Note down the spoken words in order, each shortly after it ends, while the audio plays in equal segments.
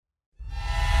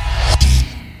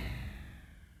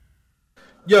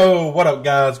Yo, what up,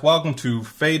 guys? Welcome to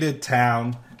Faded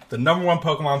Town, the number one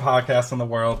Pokemon podcast in the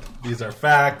world. These are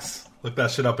facts. Look that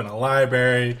shit up in a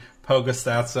library.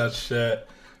 Pokestats, that shit.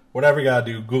 Whatever you gotta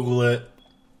do, Google it.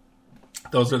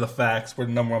 Those are the facts. We're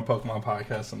the number one Pokemon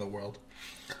podcast in the world.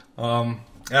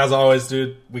 As always,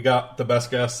 dude, we got the best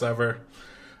guests ever.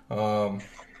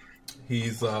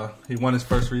 He won his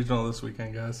first regional this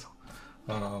weekend, guys.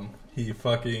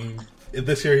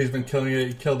 This year he's been killing it.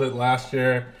 He killed it last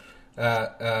year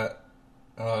at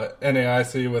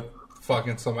NAIC with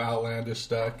fucking some outlandish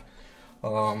deck.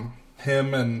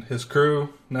 Him and his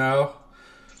crew now,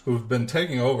 who've been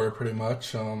taking over pretty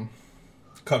much,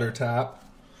 Cutter Tap.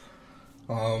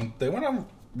 They went on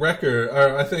record.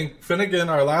 I think Finnegan,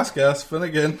 our last guest,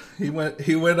 he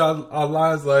went on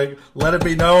lines like, "Let it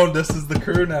be known, this is the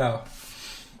crew now."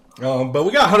 But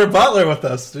we got Hunter Butler with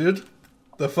us, dude.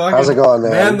 The fucking How's it going,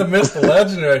 man? The myth, the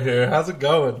legend, right here. How's it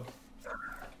going?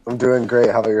 I'm doing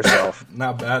great. How about yourself?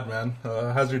 Not bad, man.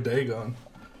 How's your day going?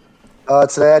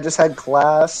 Today I just had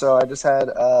class, so I just had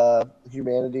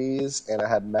humanities and I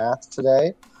had math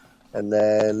today, and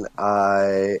then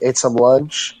I ate some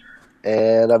lunch,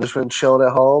 and I've just been chilling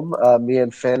at home. Me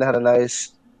and Finn had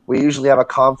we usually have a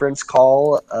conference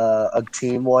call, a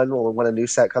team one, when a new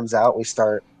set comes out. We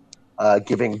start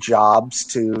giving jobs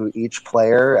to each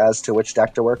player as to which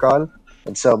deck to work on,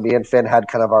 and so me and Finn had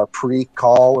kind of our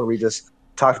pre-call where we just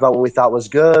talked about what we thought was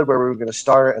good, where we were going to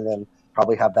start, and then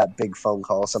probably have that big phone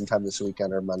call sometime this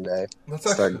weekend or Monday.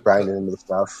 Start grinding into the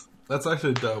stuff. That's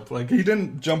actually dope. Like, he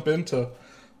didn't jump into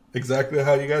exactly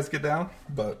how you guys get down,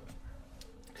 but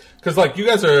because like you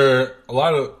guys are a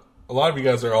lot of you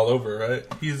guys are all over, right?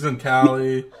 He's in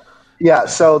Cali. Yeah.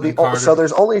 So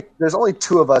there's only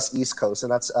two of us East Coast,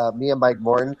 and that's me and Mike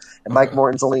Morton. And Mike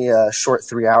Morton's only a short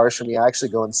 3 hours from me. I actually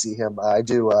go and see him. I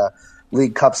do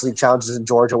League Cups, League Challenges in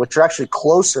Georgia, which are actually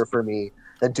closer for me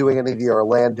than doing any of the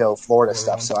Orlando, Florida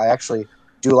stuff. So I actually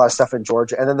do a lot of stuff in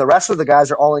Georgia, and then the rest of the guys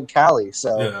are all in Cali.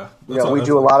 So we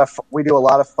do a lot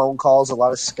of phone calls, a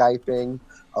lot of Skyping,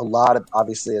 a lot of,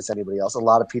 obviously as anybody else, a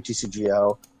lot of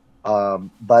PTCGO.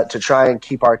 But to try and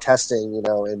keep our testing,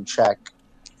 in check,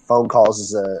 phone calls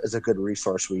is a good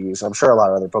resource we use. I'm sure a lot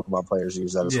of other Pokemon players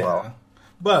use that as well.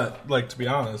 But like, to be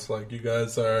honest, like, you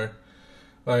guys are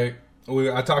like,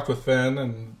 I talked with Finn,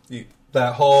 and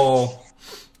that whole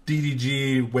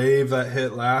DDG wave that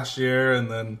hit last year, and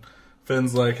then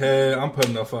Finn's like, "Hey, I'm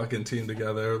putting a fucking team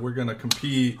together. We're gonna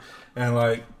compete." And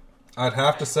like, I'd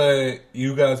have to say,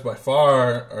 you guys by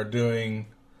far are doing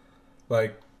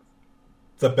like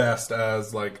the best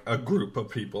as like a group of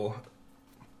people.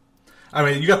 I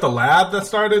mean, you got the lab that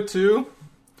started too,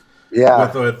 with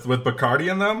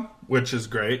Bacardi in them, which is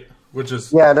great.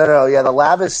 The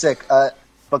lab is sick.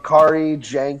 Bacardi,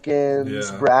 Jenkins,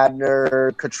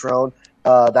 Bradner, Catrone,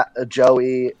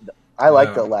 Joey. I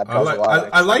like the lab guys a lot.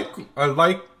 I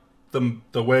like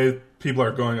the way people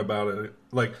are going about it.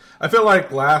 Like, I feel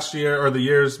like last year or the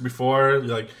years before,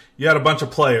 like, you had a bunch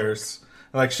of players.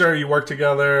 Like, sure, you work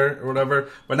together or whatever,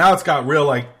 but now it's got real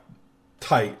like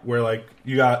tight, where like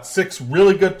you got 6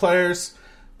 really good players.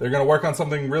 They're gonna work on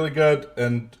something really good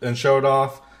and show it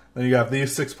off. Then you have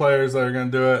these 6 players that are gonna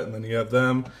do it, and then you have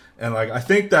them. And like, I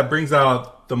think that brings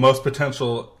out the most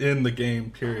potential in the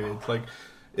game, period. Like,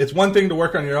 it's one thing to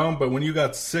work on your own, but when you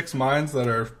got 6 minds that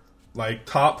are like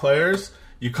top players,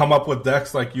 you come up with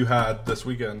decks like you had this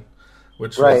weekend,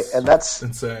 which was and that's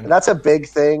insane. And that's a big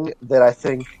thing that I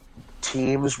think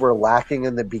teams were lacking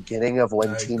in the beginning of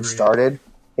when teams started.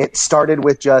 It started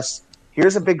with just,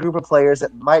 here's a big group of players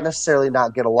that might necessarily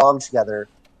not get along together,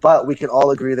 but we can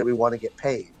all agree that we want to get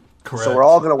paid. Correct. So we're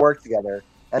all going to work together.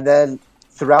 And then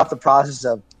throughout the process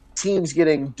of teams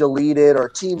getting deleted or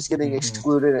teams getting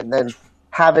excluded, and then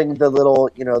having the little,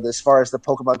 as far as the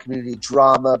Pokemon community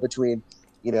drama between,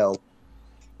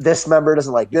 this member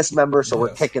doesn't like this member, so we're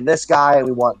kicking this guy, and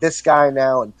we want this guy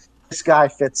now, and this guy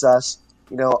fits us.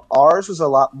 Ours was a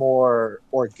lot more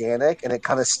organic, and it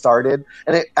kind of started,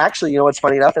 and it actually, what's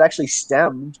funny enough, it actually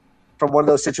stemmed from one of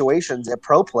those situations at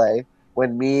Pro Play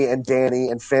when me and Danny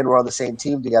and Finn were on the same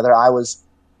team together. I was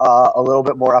a little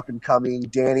bit more up and coming.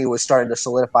 Danny was starting to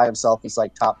solidify himself as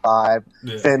like top 5.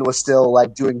 Yeah. Finn was still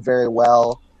like doing very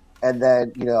well. And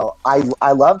then,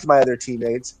 I loved my other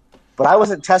teammates, but I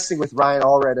wasn't testing with Ryan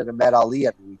Allred and Ahmed Ali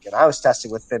every weekend. I was testing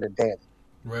with Finn and Danny.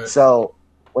 Right. So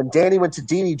when Danny went to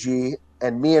DDG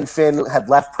and me and Finn had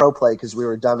left Pro Play because we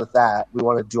were done with that, we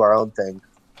wanted to do our own thing.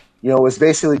 It was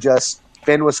basically just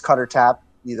Finn was Cutter Tap,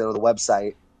 the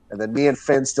website, and then me and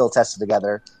Finn still tested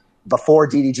together. Before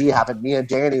DDG happened, me and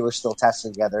Danny were still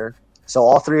testing together. So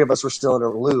all 3 of us were still in a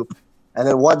loop. And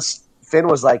then once Finn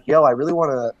was like, yo, I really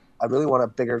want really want a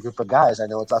bigger group of guys. I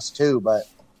know it's us too, but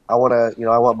I want to,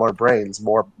 I want more brains,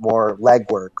 more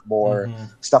legwork, more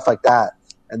stuff like that.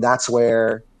 And that's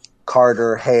where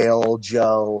Carter, Hale,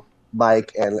 Joe,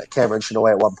 Mike, and Cameron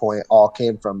Chinoy at one point all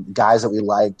came from guys that we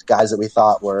liked, guys that we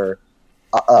thought were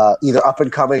either up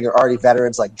and coming or already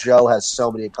veterans. Like Joe has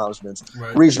so many accomplishments,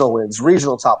 regional wins,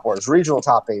 regional top fours, regional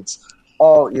top eights.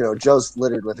 All Joe's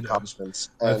littered with accomplishments.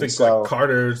 And I think like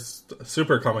Carter's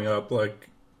super coming up, like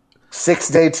 6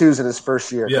 day twos in his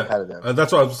first year competitive.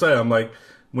 That's what I was saying. I'm like,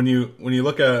 when you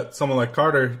look at someone like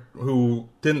Carter who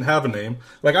didn't have a name,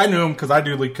 like I knew him because I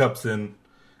do League Cups in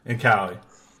Cali.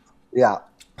 Yeah.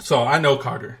 So I know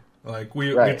Carter. Like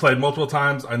we played multiple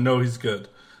times. I know he's good.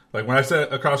 Like when I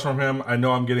sit across from him, I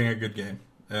know I'm getting a good game.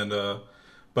 And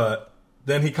but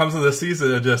then he comes to the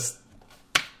season and just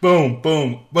boom,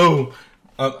 boom, boom.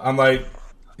 I'm like,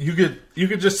 you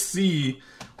could just see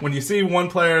when you see one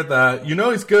player that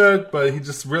he's good, but he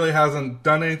just really hasn't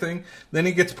done anything. Then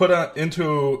he gets put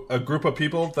into a group of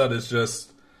people that is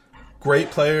just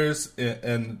great players,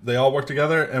 and they all work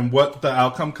together. And what the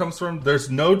outcome comes from,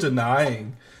 there's no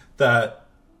denying that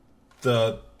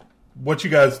what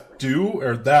you guys do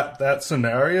or that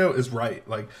scenario is right.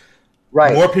 Like,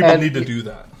 more people need to do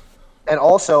that. And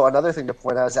also another thing to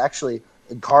point out is actually,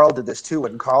 and Carl did this too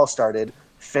when Carl started.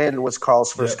 Finn was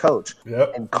Carl's first coach,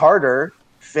 and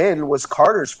Finn was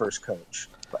Carter's first coach,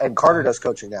 and Carter does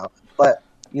coaching now. But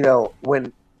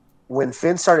when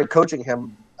Finn started coaching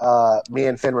him, me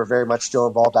and Finn were very much still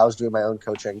involved. I was doing my own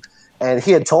coaching, and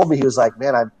he had told me, he was like,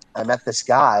 "Man, I met this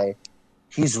guy.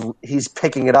 He's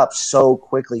picking it up so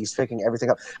quickly. He's picking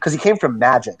everything up because he came from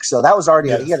Magic, so that was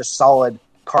already he had a solid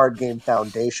card game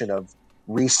foundation of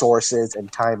resources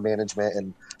and time management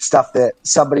and stuff that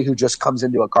somebody who just comes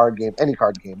into a card game, any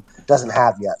card game, doesn't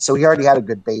have yet. So he already had a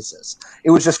good basis. It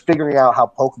was just figuring out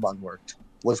how Pokemon worked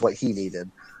was what he needed.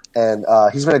 And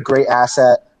he's been a great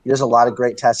asset. He does a lot of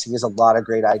great testing. He has a lot of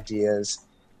great ideas.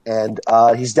 And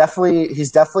he's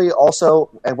definitely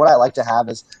also, and what I like to have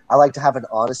is I like to have an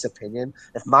honest opinion.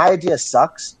 If my idea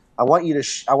sucks, I want you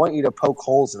to poke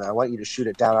holes in it. I want you to shoot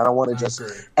it down. I don't want to just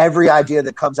every idea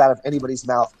that comes out of anybody's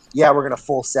mouth. Yeah, we're going to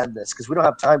full send this because we don't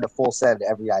have time to full send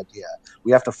every idea.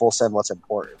 We have to full send what's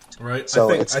important. Right.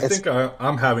 So I think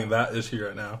I'm having that issue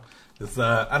right now. Is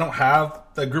that I don't have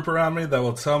that group around me that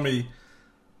will tell me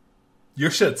your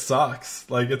shit sucks.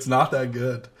 Like it's not that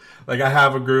good. Like I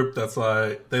have a group that's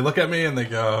like they look at me and they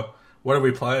go, "What are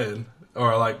we playing?"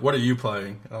 Or like, "What are you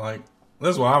playing?" And I'm like,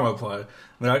 "This is what I'm gonna play." And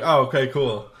they're like, "Oh, okay,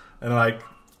 cool." And like,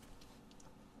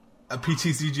 a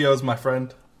PTCGO is my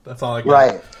friend. That's all I got.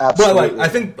 Right, absolutely. But like, I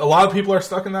think a lot of people are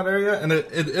stuck in that area, and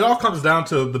it all comes down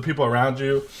to the people around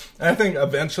you. And I think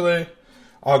eventually,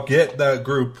 I'll get that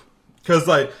group because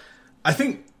like, I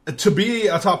think to be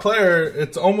a top player,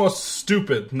 it's almost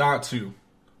stupid not to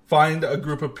find a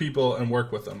group of people and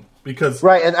work with them because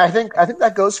and I think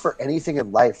that goes for anything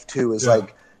in life too. Is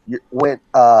like when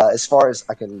as far as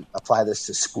I can apply this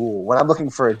to school, when I'm looking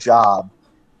for a job.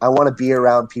 I want to be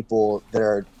around people that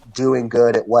are doing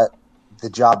good at what the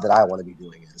job that I want to be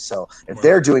doing is. So if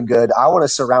they're doing good, I want to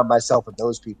surround myself with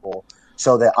those people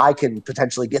so that I can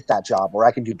potentially get that job or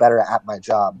I can do better at my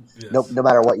job. Yes. No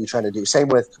matter what you're trying to do. Same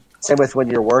with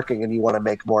when you're working and you want to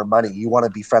make more money. You want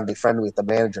to be friendly with the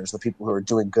managers, the people who are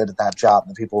doing good at that job,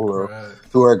 the people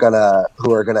who are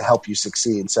gonna help you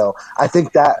succeed. So I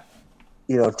think that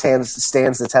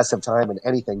stands the test of time in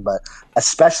anything, but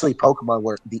especially Pokemon,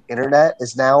 where the internet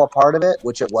is now a part of it,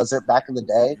 which it wasn't back in the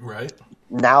day. Right.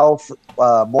 Now,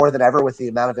 more than ever, with the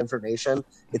amount of information,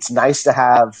 it's nice to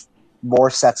have more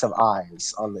sets of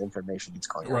eyes on the information that's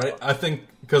going on. Right. I think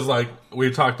because like we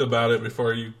talked about it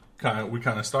before we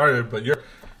kind of started, but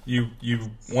you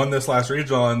won this last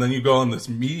regional, and then you go on this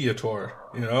media tour.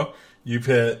 You've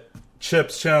hit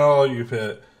Chip's channel, you've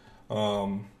hit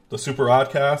the Super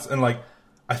Oddcast, and like.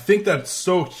 I think that's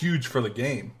so huge for the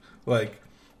game. Like,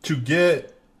 to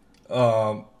get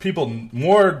people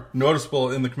more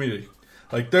noticeable in the community.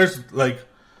 Like, there's, like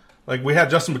we had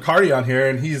Justin McCarty on here,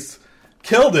 and he's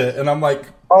killed it. And I'm like,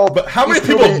 but how many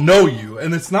people know you?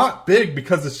 And it's not big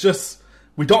because it's just,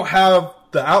 we don't have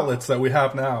the outlets that we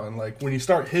have now. And, like, when you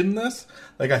start hitting this,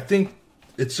 like, I think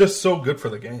it's just so good for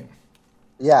the game.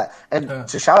 Yeah, and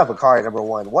to shout out McCarty, number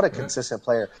one, what a consistent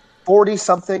player.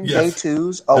 40-something day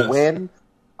twos, win.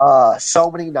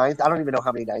 So many ninth. I don't even know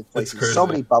how many ninth places. So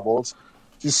many bubbles.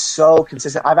 He's so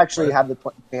consistent. I've actually had the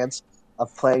chance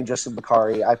of playing Justin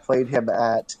Bakari. I played him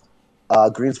at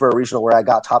Greensboro Regional where I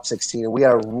got top 16. And we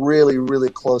had a really, really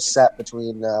close set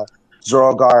between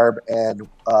Zorogarb and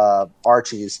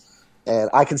Archie's. And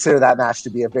I consider that match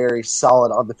to be a very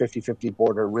solid on the 50-50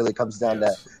 border. It really comes down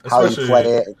to how you play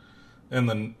it. in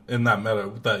that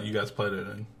meta that you guys played it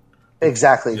in.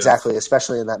 Exactly.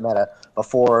 Especially in that meta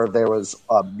before there was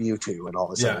Mewtwo and all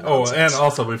this. Yeah. And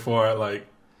also before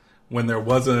when there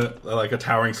wasn't a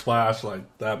towering splash,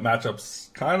 that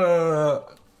matchup's kind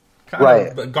of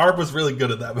right. But Garb was really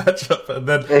good at that matchup, and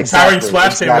then towering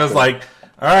splash came and was like,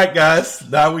 all right, guys,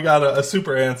 now we got a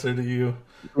super answer to you.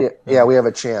 Yeah, we have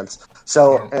a chance.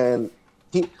 So and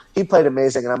he played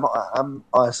amazing, and I'm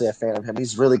honestly a fan of him.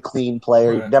 He's a really clean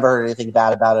player. Right. You've never heard anything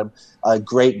bad about him. A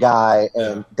great guy,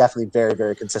 and definitely very,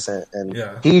 very consistent. And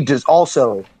he just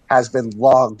also has been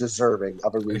long deserving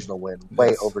of a regional win,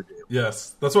 way overdue.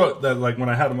 Yes, that's what when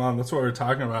I had him on, that's what we were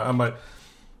talking about. I'm like,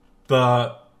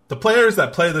 the players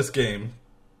that play this game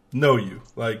know you.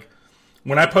 Like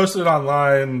when I posted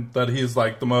online that he's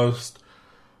the most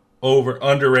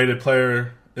underrated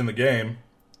player in the game.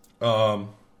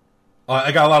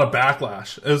 I got a lot of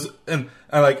backlash. And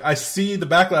I see the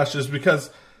backlash just because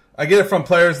I get it from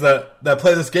players that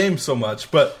play this game so much.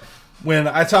 But when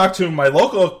I talk to my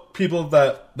local people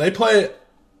that they play it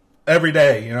every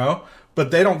day,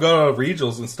 but they don't go to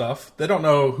regionals and stuff. They don't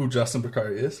know who Justin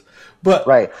Picard is. But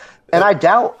right. And I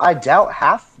doubt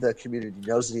half the community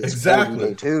knows that he has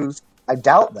exactly. 2s. I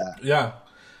doubt that. Yeah.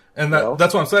 And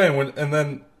that's what I'm saying. And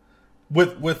then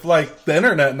with the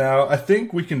internet now, I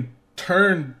think we can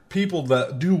turn people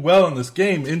that do well in this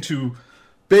game into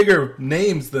bigger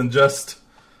names than just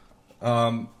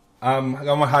I'm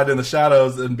gonna hide in the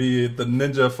shadows and be the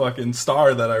ninja fucking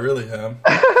star that I really am.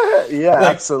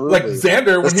 Absolutely. Like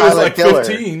Xander, when he was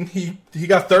 15, he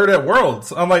got third at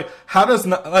Worlds. I'm like, how does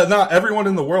not everyone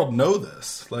in the world know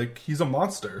this? He's a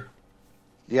monster.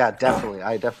 Yeah, definitely.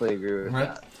 I definitely agree with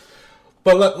that.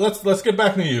 But let's get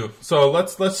back to you. So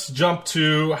let's jump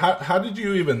to how did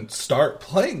you even start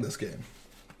playing this game,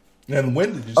 and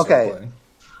when did you start playing?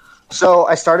 So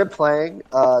I started playing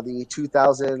the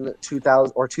 2000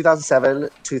 or 2007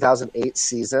 2008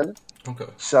 season. Okay.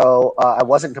 So I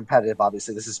wasn't competitive.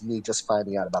 Obviously, this is me just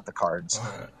finding out about the cards.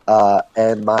 Right.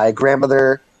 And my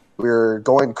grandmother, we were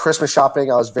going Christmas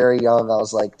shopping. I was very young. I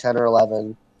was 10 or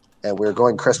 11, and we were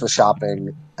going Christmas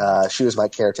shopping. She was my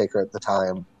caretaker at the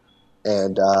time.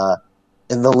 And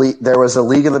in the league, there was a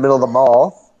league in the middle of the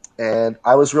mall, and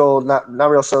I was not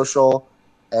real social,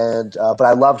 and but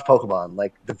I loved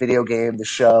Pokemon, the video game, the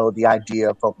show, the idea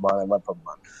of Pokemon. I love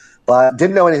Pokemon, but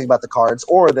didn't know anything about the cards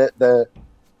or that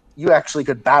you actually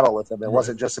could battle with them. It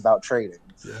wasn't just about trading.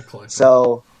 Yeah,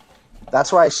 so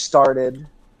that's where I started,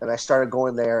 and I started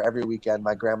going there every weekend.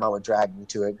 My grandma would drag me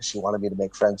to it because she wanted me to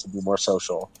make friends and be more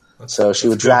social. So she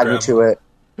would drag me to it.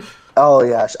 Oh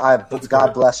yeah,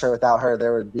 God bless her. Without her,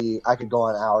 I could go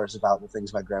on hours about the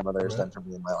things my grandmother has done for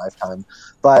me in my lifetime.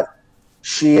 But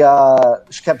she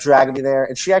kept dragging me there,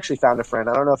 and she actually found a friend.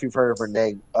 I don't know if you've heard of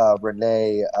Renee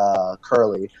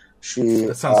Curley.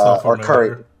 That sounds so familiar. Or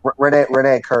Curry,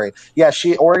 Renee Curry. Yeah,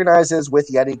 she organizes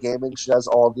with Yeti Gaming. She does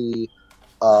all the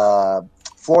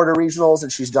Florida regionals,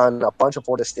 and she's done a bunch of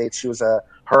Florida states. She was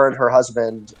her and her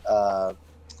husband.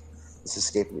 This is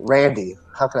escaping me. Randy.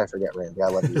 How can I forget Randy? I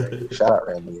love you, Randy. Shout out,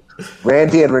 Randy.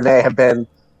 Randy and Renee have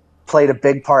played a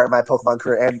big part in my Pokemon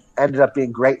career and ended up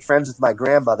being great friends with my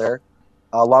grandmother,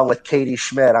 along with Katie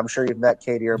Schmidt. I'm sure you've met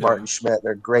Katie or Martin Schmidt.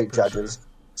 They're great judges. Sure.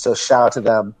 So shout out to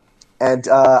them. And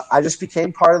I just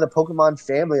became part of the Pokemon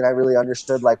family, and I really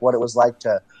understood what it was like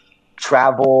to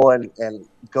travel and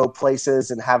go places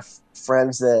and have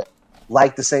friends that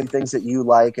liked the same things that you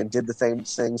like and did the same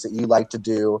things that you like to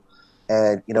do.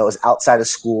 And, it was outside of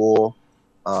school.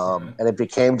 And it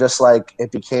became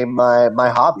it became my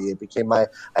hobby.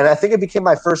 And I think it became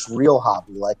my first real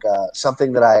hobby,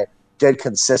 something that I did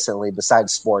consistently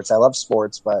besides sports. I love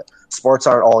sports, but sports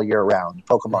aren't all year round.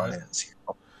 Pokemon is.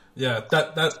 Yeah.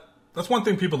 That's one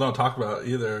thing people don't talk about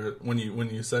either when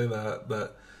you say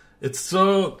that it's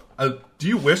so, do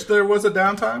you wish there was a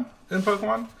downtime in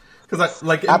Pokemon? Cause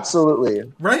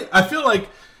absolutely. Right. I feel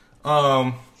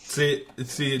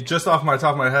See, just off my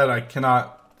top of my head, I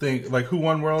cannot think who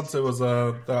won Worlds. It was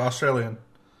the Australian,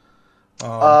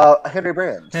 Henry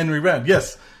Brand. Henry Brand,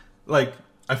 yes.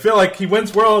 I feel like he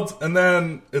wins Worlds, and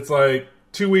then it's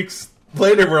 2 weeks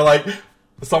later, where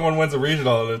someone wins a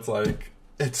regional, and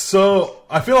it's so.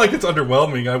 I feel like it's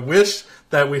underwhelming. I wish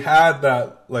that we had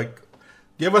that.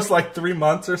 Give us 3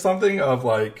 months or something of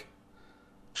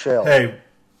chill. Hey,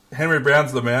 Henry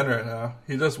Brand's the man right now.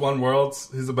 He just won Worlds.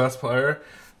 He's the best player.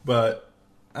 But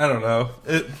I don't know.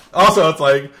 It's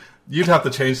you'd have to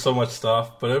change so much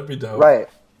stuff, but it'd be dope, right?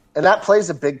 And that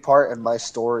plays a big part in my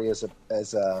story as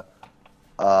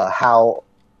how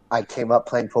I came up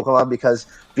playing Pokemon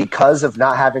because of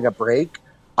not having a break.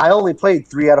 I only played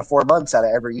 3 out of 4 months out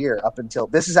of every year up until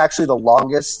this is actually the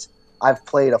longest I've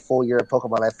played a full year of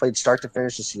Pokemon. I've played start to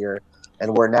finish this year,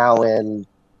 and we're now in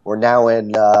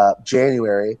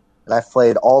January, and I've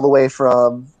played all the way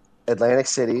from Atlantic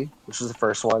City, which was the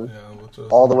first one,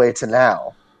 all the way to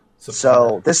now.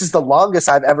 So this is the longest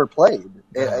I've ever played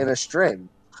in a string.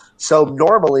 So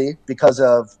normally, because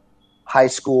of high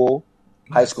school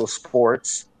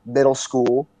sports, middle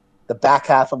school, the back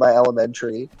half of my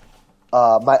elementary,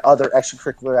 my other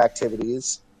extracurricular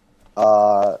activities,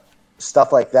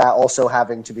 stuff like that, also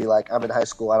having to be like, I'm in high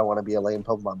school, I don't want to be a lame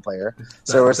Pokemon player.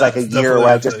 So there was like a year where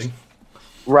I just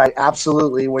right,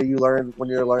 absolutely, when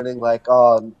you're learning like,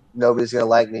 oh, nobody's gonna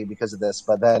like me because of this,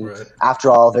 but then after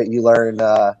all of it, you learn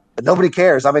that nobody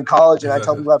cares. I'm in college and I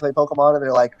tell people I play Pokemon, and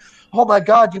they're like, "Oh my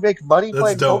god, you make money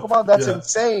playing Pokemon? That's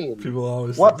insane!" People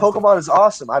always Pokemon is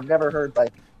awesome. I've never heard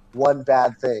like one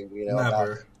bad thing,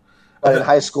 Never. But in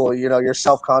high school, you're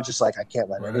self-conscious. Like, I can't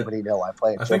let anybody know I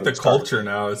play. I think the culture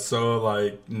now is so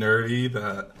like nerdy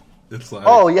that it's like,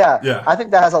 oh yeah. I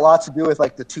think that has a lot to do with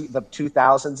like the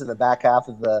 2000s and the back half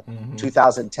of the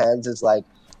 2010s. Is like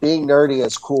being nerdy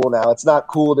is cool now. It's not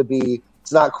cool to be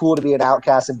an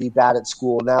outcast and be bad at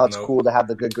school. Now it's cool to have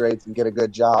the good grades and get a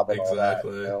good job and all that.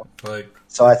 Like,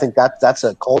 so I think that's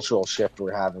a cultural shift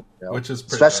we're having, which is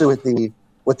especially with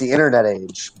the internet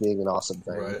age being an awesome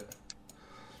thing. Right.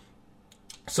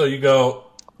 So you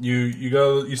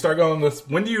start going this.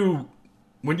 When do you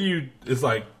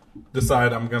decide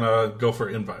I'm gonna go for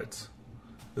invites?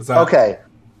 Is that okay?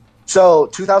 So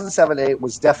 2007-8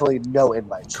 was definitely no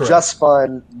invites, just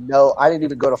fun. No, I didn't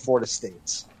even go to Florida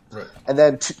States. Right. And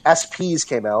then SPs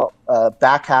came out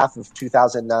back half of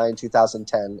 2009,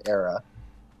 2010 era,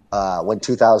 when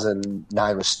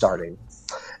 2009 was starting,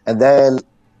 and then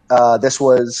this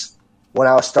was when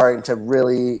I was starting to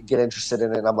really get interested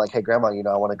in it. And I'm like, hey, Grandma,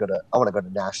 I want to go to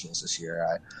nationals this year.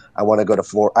 I want to go to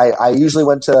Florida. I usually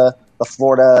went to the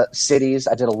Florida cities.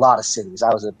 I did a lot of cities.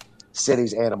 I was a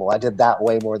cities animal. I did that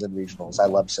way more than regionals. I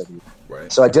love cities. Right.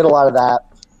 So I did a lot of that.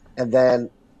 And then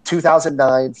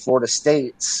 2009 Florida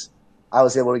States, I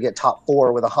was able to get top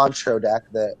 4 with a Honcho deck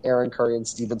that Aaron Curry and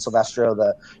Steven Silvestro,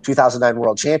 the 2009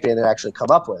 world champion, had actually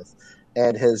come up with.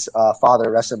 And his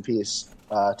father, rest in peace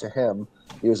to him.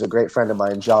 He was a great friend of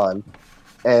mine, John,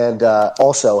 and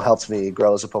also helped me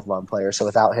grow as a Pokemon player. So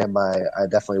without him, I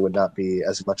definitely would not be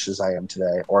as much as I am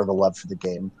today, or the love for the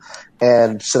game.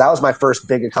 And so that was my first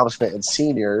big accomplishment in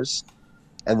seniors.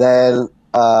 And then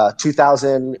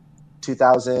 2010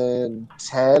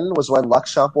 was when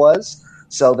Luxchamp was.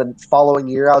 So the following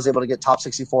year, I was able to get top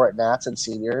 64 at Nats and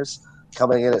seniors,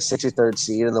 coming in at 63rd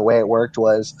seed. And the way it worked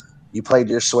was you played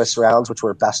your Swiss rounds, which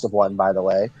were best of 1, by the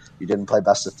way. You didn't play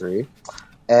best of 3.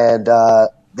 And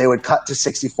they would cut to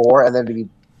 64, and then be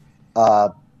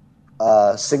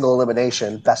single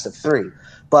elimination, best of 3.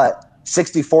 But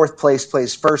 64th place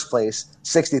plays first place,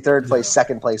 63rd place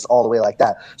second place, all the way like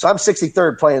that. So I'm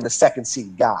 63rd playing the second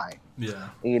seed guy. Yeah.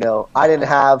 I didn't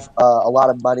have a lot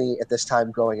of money at this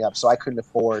time growing up, so I couldn't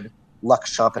afford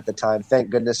Luxchamp at the time. Thank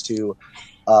goodness to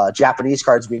Japanese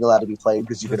cards being allowed to be played,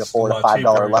 because you could afford a $5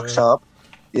 Luxchamp.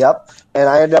 Yep. And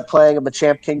I ended up playing a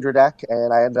Machamp Kingdra deck,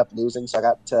 and I ended up losing. So I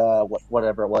got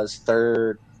whatever it was,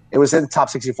 third. It was in top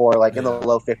 64, in the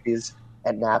low 50s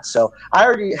at Nats. So I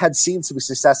already had seen some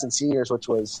success in seniors, which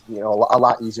was a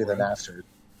lot easier than Masters.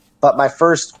 But my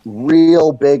first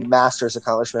real big Masters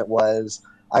accomplishment was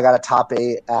I got a top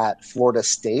 8 at Florida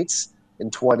States in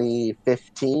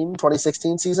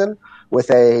 2016 season with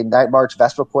a Night March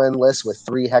Vespiquen list with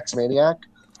 3 Hex Maniac.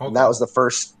 Okay. And that was the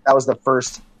first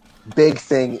big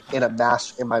thing in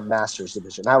my Masters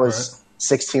division. I was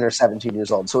 16 or 17 years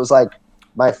old, so it was like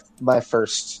my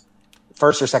first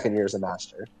or second year as a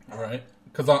Master. All right,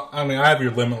 because I have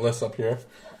your Limitless up here,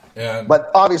 but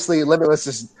obviously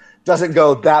Limitless doesn't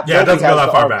go that. Yeah, it doesn't go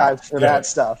that far back for that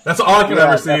stuff. That's all I can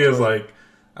ever see definitely. Is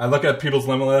I look at people's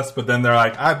Limitless, but then they're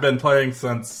like, I've been playing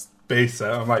since base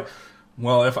set. I'm like,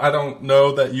 well, if I don't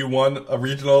know that you won a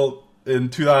regional in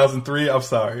 2003, I'm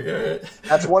sorry.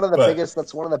 That's one of the biggest.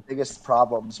 That's one of the biggest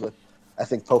problems with, I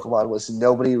think, Pokemon was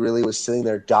nobody really was sitting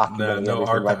there documenting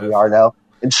everything like we are now.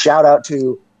 And shout out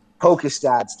to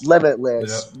Pokestats,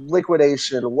 Limitless,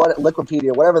 Liquidation,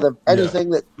 Liquipedia, whatever anything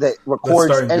that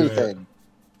records anything.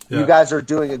 Yeah. You guys are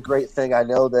doing a great thing. I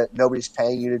know that nobody's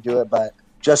paying you to do it, but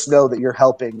just know that you're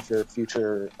helping for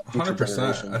future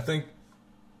 100%. I think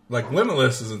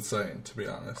Limitless is insane, to be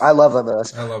honest. I love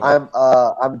Limitless. I love it.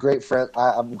 I'm great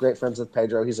friends with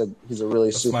Pedro. He's a really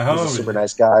super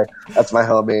nice guy. That's my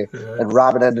homie. Yeah. And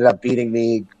Robin ended up beating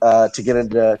me to get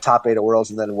into top 8 at Worlds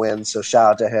and then win. So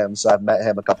shout out to him. So I've met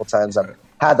him a couple times. I've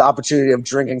had the opportunity of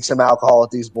drinking some alcohol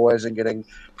with these boys and getting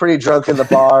pretty drunk in the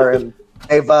bar and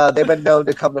They've been known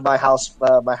to come to my house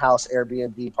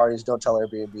Airbnb parties. Don't tell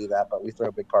Airbnb that, but we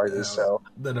throw big parties. So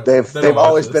they've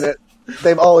always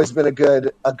been a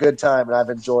good time, and I've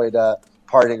enjoyed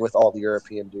partying with all the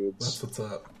European dudes. That's what's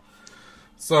up.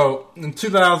 So in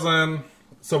 2000,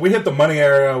 so we hit the money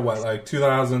era. What, like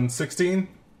 2016?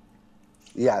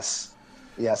 Yes,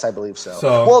 I believe so.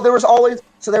 Well, there was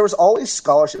always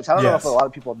scholarships. I don't know if a lot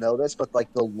of people know this, but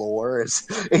like the lore is,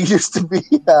 it used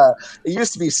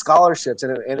to be scholarships,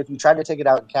 and if you tried to take it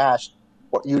out in cash,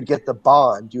 you would get the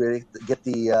bond. You would get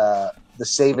the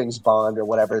savings bond or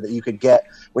whatever that you could get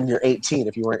when you're 18.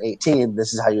 If you weren't 18,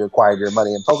 this is how you acquired your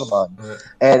money in Pokemon,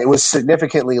 and it was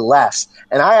significantly less.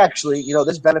 And I actually,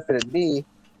 this benefited me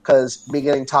because me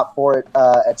getting top 4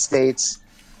 at states.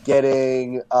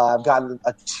 I've gotten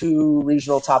 2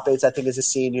 regional top 8s, I think, as a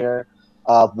senior.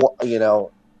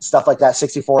 Stuff like that.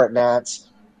 64 at Nats.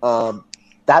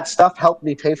 That stuff helped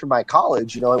me pay for my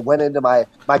college. It went into my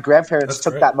grandparents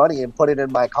took that money and put it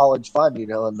in my college fund.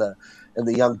 In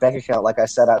the young bank account. Like I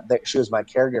said, she was my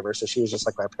caregiver, so she was just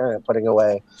like my parent, putting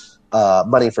away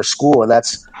money for school, and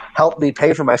that's helped me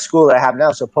pay for my school that I have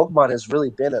now. So Pokemon has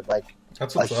really been a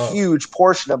huge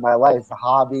portion of my life, a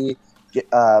hobby.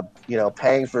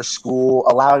 Paying for school,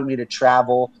 allowing me to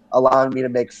travel, allowing me to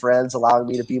make friends, allowing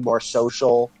me to be more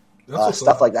social,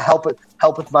 stuff like that. Help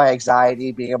with my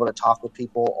anxiety, being able to talk with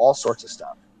people, all sorts of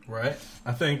stuff. Right.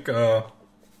 I think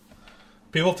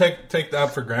people take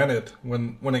that for granted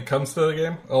when it comes to the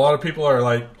game. A lot of people are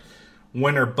like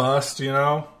win or bust, and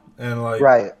like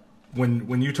right.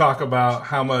 When you talk about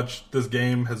how much this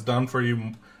game has done for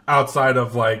you outside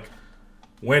of like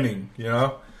winning,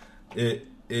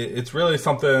 it's really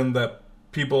something that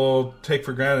people take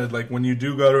for granted. Like when you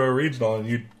do go to a regional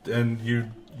and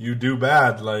you do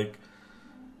bad, like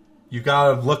you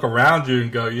gotta look around you and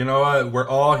go, you know what? We're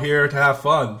all here to have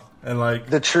fun. And like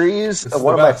the trees.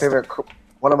 One of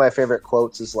my favorite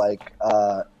quotes is like,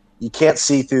 "You can't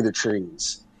see through the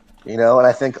trees," And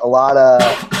I think a lot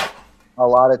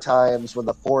of times when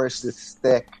the forest is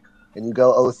thick and you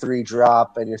go 0-3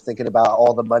 drop and you're thinking about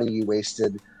all the money you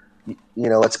wasted.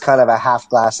 It's kind of a half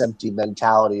glass empty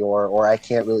mentality, or I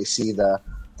can't really see the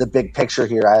big picture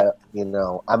here.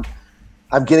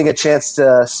 I'm getting a chance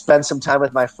to spend some time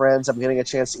with my friends. I'm getting a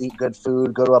chance to eat good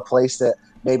food, go to a place that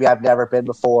maybe I've never been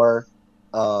before,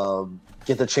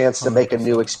 get the chance to make a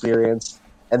new experience.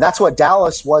 And that's what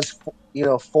Dallas was,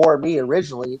 for me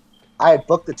originally. I had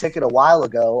booked the ticket a while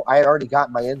ago. I had already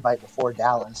gotten my invite before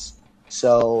Dallas.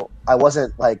 So I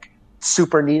wasn't like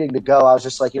super needing to go. I was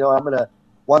just like, I'm going to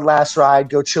one last ride,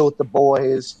 go chill with the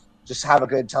boys, just have a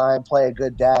good time, play a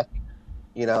good deck,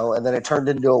 and then it turned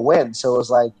into a win. So it was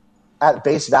like at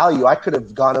base value, I could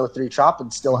have gone 0-3 chop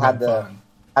and still had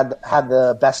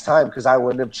the best time because I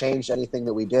wouldn't have changed anything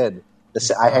that we did.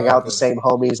 I hang out with the same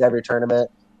homies every tournament.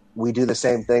 We do the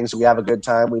same things. We have a good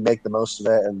time. We make the most of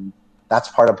it, and that's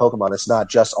part of Pokemon. It's not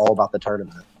just all about the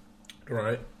tournament.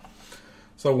 Right.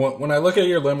 So when I look at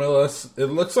your Limitless, it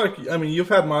looks like, you've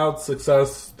had mild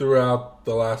success throughout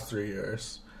the last 3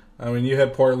 years. You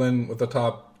had Portland with the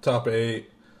top 8.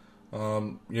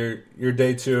 You're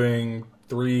day 2ing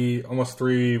almost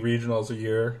 3 regionals a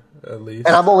year at least.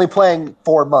 And I'm only playing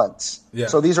 4 months. Yeah.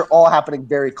 So these are all happening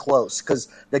very close because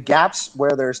the gaps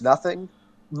where there's nothing,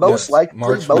 most of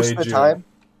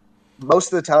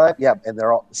the time, yeah, and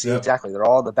they're all exactly. They're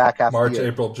all in the back half March, of the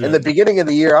year. April, June. In the beginning of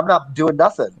the year, I'm not doing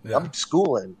nothing. Yeah. I'm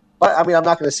schooling. But I'm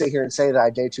not going to sit here and say that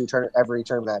I day 2 every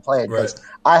tournament I play because right.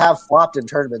 I have flopped in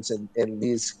tournaments in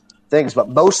these things. But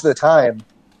most of the time,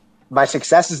 my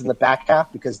success is in the back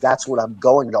half because that's when I'm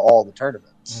going to all the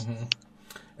tournaments. Mm-hmm.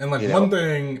 And one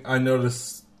thing I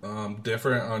noticed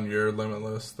different on your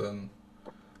Limitless than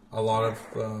a lot of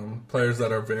players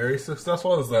that are very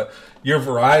successful is that your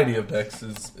variety of decks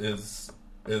is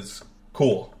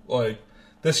cool. Like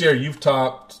this year, you've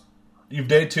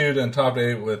day 2'd and top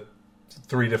 8 with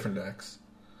 3 different decks.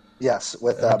 Yes,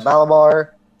 with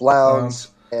Malamar, Blounds,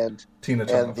 and Tina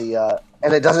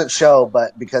and it doesn't show,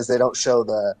 but because they don't show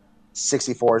the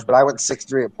 64s. But I went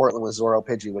 6-3 at Portland with Zoro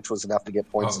Pidgey, which was enough to get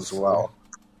points as well.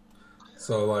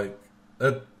 So like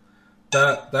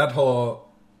that whole.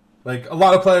 Like, a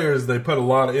lot of players, they put a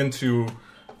lot into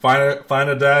find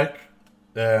a deck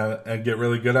and get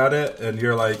really good at it. And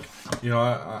you're like,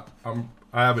 I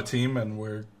have a team and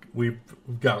we've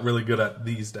got really good at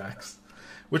these decks,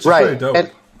 which is pretty dope.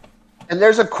 And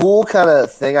there's a cool kind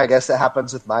of thing, I guess, that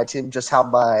happens with my team, just how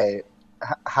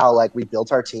we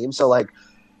built our team. So, like,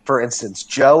 for instance,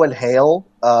 Joe and Hale,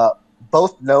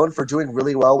 both known for doing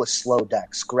really well with slow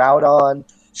decks. Groudon,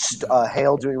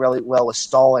 Hale doing really well with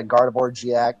Stall and Gardevoir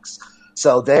GX.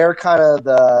 So they're kind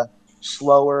of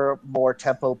slower, more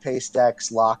tempo-paced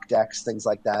decks, lock decks, things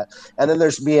like that. And then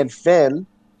there's me and Finn,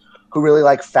 who really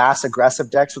like fast,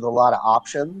 aggressive decks with a lot of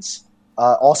options.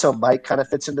 Also, Mike kind of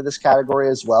fits into this category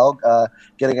as well.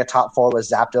 Getting a top 4 with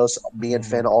Zapdos. Me and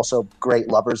Finn also great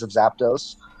lovers of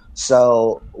Zapdos.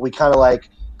 So we kind of like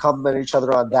complement each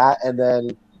other on that. And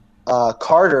then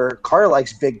Carter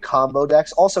likes big combo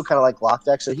decks, also kind of like lock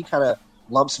decks. So he kind of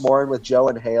lumps more in with Joe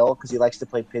and Hale because he likes to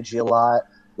play Pidgey a lot,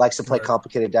 likes to play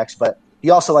complicated decks. But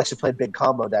he also likes to play big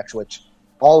combo decks, which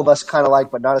all of us kind of like,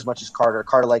 but not as much as Carter.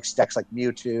 Carter likes decks like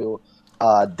Mewtwo,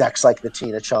 decks like the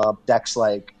Tina Chomp, decks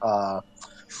like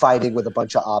fighting with a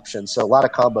bunch of options. So a lot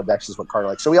of combo decks is what Carter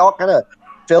likes. So we all kind of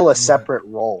fill a separate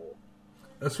role.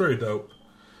 That's very dope.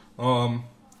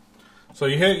 So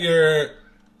you hit your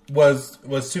was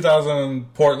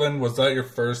 2000 Portland? Was that your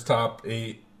first top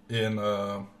 8 in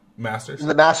Masters? In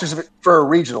the Masters for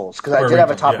regionals, because I did have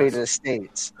a top 8 in the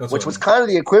States, which was kind of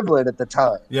the equivalent at the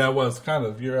time. Yeah, it was kind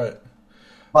of. You're right.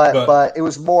 But it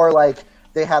was more like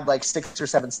they had like 6 or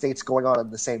 7 states going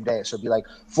on the same day. So it'd be like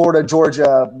Florida,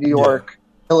 Georgia, New York,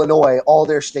 Illinois, all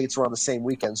their states were on the same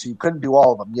weekend. So you couldn't do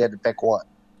all of them. You had to pick one.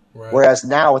 Right. Whereas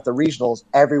now with the regionals,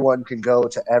 everyone can go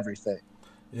to everything.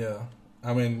 Yeah.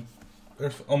 I mean,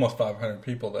 there's almost 500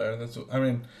 people there.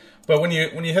 But when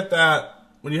you hit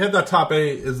that top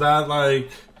 8, is that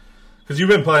like, because you've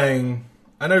been playing,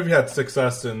 I know you've had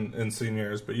success in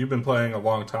seniors, but you've been playing a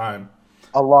long time.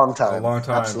 A long time.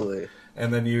 Absolutely.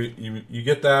 And then you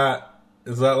get that.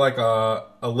 Is that like a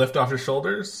lift off your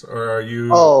shoulders, or are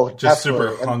you just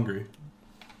super hungry?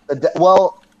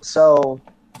 So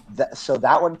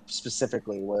that one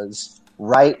specifically was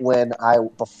right when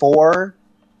before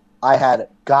I had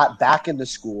got back into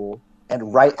school,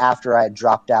 and right after I had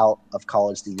dropped out of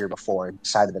college the year before and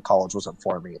decided that college wasn't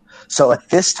for me. So at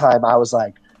this time, I was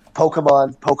like,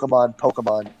 Pokemon.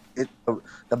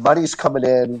 The money's coming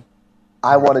in.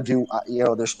 I want to do,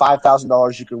 there's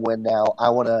 $5,000 you can win now.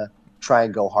 I want to try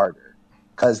and go harder.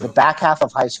 Because the back half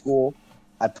of high school,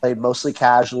 I played mostly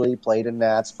casually, played in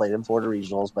Nats, played in Florida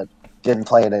Regionals, but didn't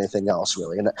play in anything else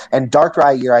really. And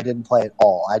Darkrai year, I didn't play at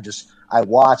all. I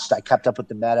watched, I kept up with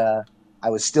the meta.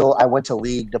 I went to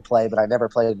League to play, but I never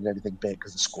played in anything big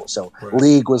because of school. So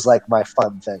League was like my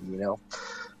fun thing,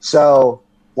 So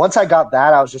once I got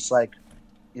that, I was just like,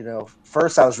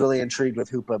 first I was really intrigued with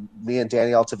Hoopa. Me and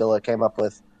Danny Altavilla came up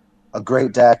with a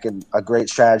great deck and a great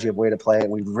strategy of way to play.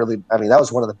 And that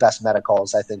was one of the best meta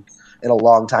calls, I think, in a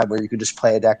long time, where you could just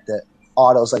play a deck that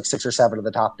autos like 6 or 7 of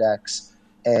the top decks,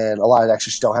 and a lot of decks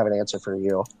just don't have an answer for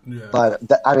you. Yeah. But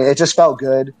it just felt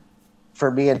good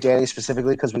for me and Danny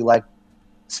specifically, because we like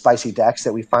spicy decks,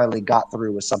 that we finally got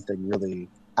through with something really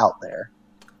out there.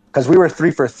 Because we were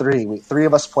 3 for 3. 3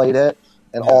 of us played it,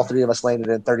 and all 3 of us landed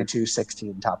in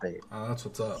 32-16 top 8. Oh, that's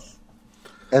what's up.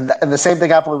 And the same thing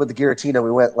happened with the Giratina.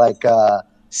 We went like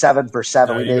 7 for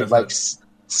 7. We made like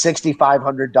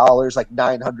 $6,500, like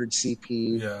 900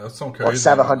 CP. Yeah, that's some crazy. Or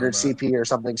 700 CP or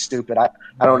something stupid. I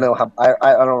don't know how.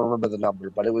 I don't remember the number,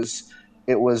 but it was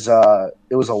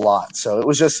a lot. So it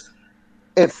was just,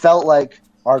 it felt like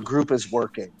our group is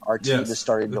working. Our team is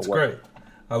starting to work. Great.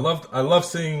 I love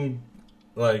seeing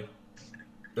like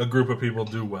a group of people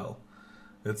do well.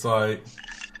 It's like,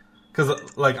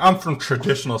 because like I'm from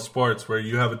traditional sports where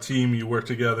you have a team, you work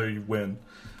together, you win.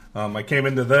 I came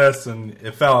into this and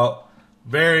it felt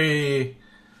very,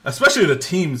 especially the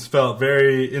teams felt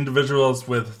very individuals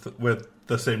with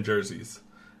the same jerseys.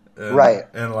 Right.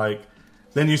 And like,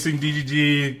 then you see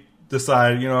DGG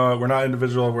decide, we're not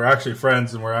individual, we're actually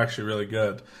friends and we're actually really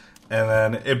good. And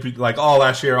then it like all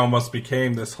last year almost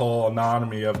became this whole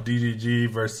anonymity of DGG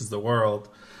versus the world.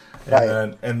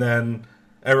 And then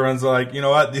everyone's like, you know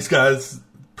what, these guys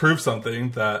prove something,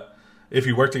 that if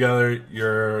you work together,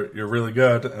 you're really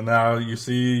good. And now you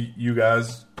see you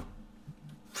guys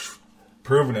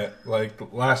proving it. Like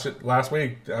last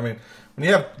week, I mean, when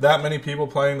you have that many people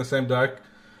playing the same deck,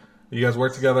 you guys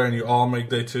work together and you all make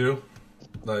day 2,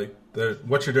 like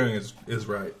what you're doing is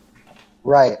right.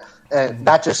 Right. And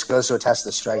that just goes to attest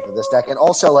the strength of this deck. And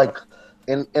also, like,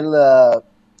 even in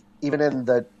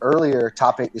the earlier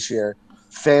top 8 this year,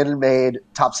 Finn made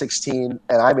top 16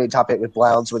 and I made top 8 with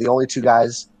Blounds. We're the only 2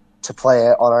 guys to play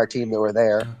it on our team that were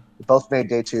there. We both made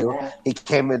day 2. He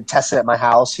came and tested at my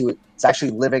house. He was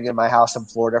actually living in my house in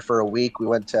Florida for a week. We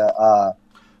went to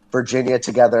Virginia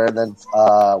together, and then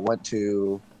went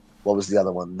to, what was the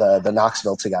other one? The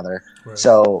Knoxville together. Right.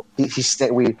 So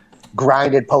we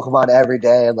grinded Pokemon every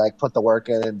day and like put the work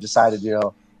in, and decided,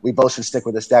 we both should stick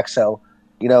with this deck. So,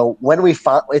 when we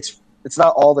find, it's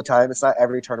not all the time, it's not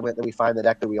every tournament that we find the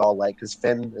deck that we all like, because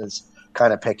Finn is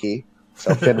kind of picky.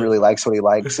 So Finn really likes what he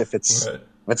likes. If it's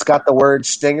it's got the word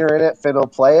Stinger in it, Finn will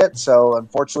play it. So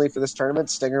unfortunately for this tournament,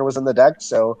 Stinger was in the deck,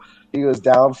 so he was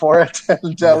down for it, and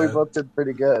we both did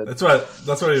pretty good. That's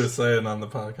what he was saying on the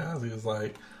podcast. He was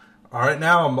like, "All right,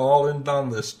 now I'm all in on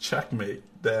this checkmate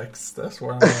decks. That's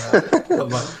where I'm at." I'm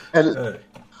like, hey,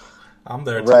 I'm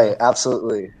there too. Right,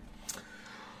 absolutely.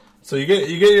 So you get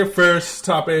your first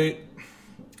top 8,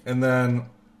 and then,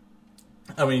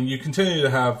 I mean, you continue to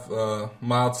have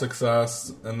mild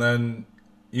success, and then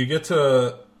you get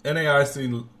to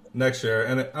NAIC next year,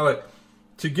 and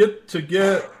to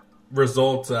get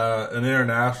results at an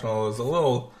international is a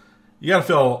little. You got to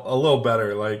feel a little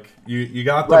better. Like you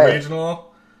got the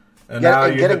regional, and now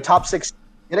you getting top 6.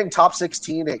 Getting top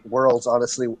 16 at Worlds,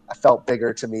 honestly, felt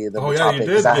bigger to me than the top 8. You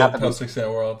did get top 16 at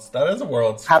Worlds. That is a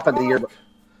Worlds. Happened the year.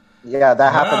 Yeah,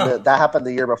 that happened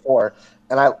the year before.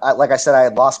 And I like I said, I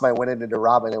had lost my win into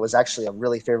Robin. It was actually a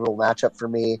really favorable matchup for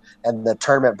me. And the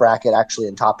tournament bracket actually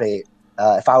in top 8.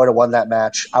 If I would have won that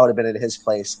match, I would have been in his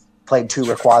place, played 2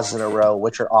 Rayquazas in a row,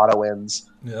 which are auto wins,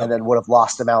 and then would have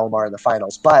lost to Malamar in the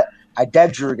finals. But I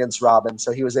dead drew against Robin,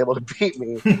 so he was able to beat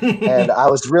me. And I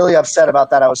was really upset about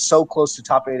that. I was so close to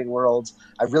top 8ing Worlds.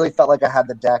 I really felt like I had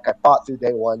the deck. I fought through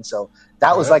day 1. So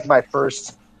that was like my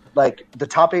first, like the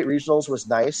top 8 regionals was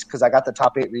nice because I got the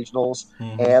top 8 regionals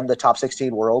and the top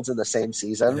 16 Worlds in the same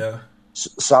season. Yeah.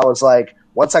 So I was like,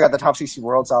 once I got the top 16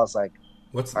 Worlds, I was like,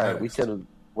 what's all right,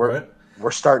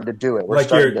 we're starting to do it. We're like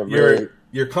starting to really.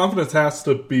 Your confidence has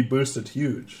to be boosted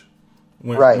huge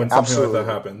when something like that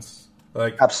happens.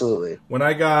 Like absolutely. When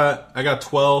I got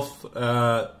 12th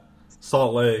at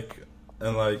Salt Lake,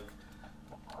 and like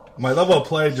my level of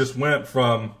play just went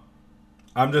from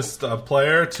I'm just a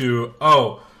player to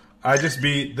I just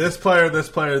beat this player,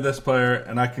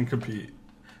 and I can compete.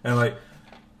 And like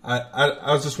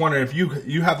I was just wondering if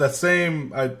you have that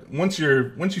same once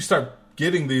you start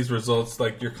getting these results,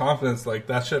 like your confidence, like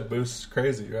that shit boosts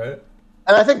crazy, right?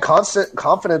 And I think constant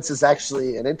confidence is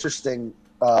actually an interesting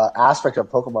aspect of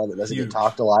Pokemon that doesn't get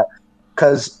talked a lot,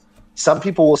 because some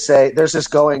people will say there's this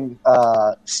going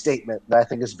statement that I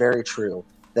think is very true,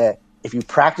 that if you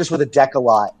practice with a deck a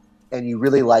lot and you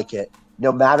really like it,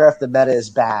 no matter if the meta is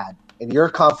bad and you're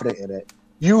confident in it,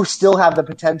 you still have the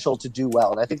potential to do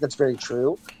well. And I think that's very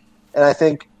true. And I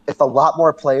think if a lot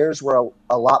more players were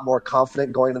a lot more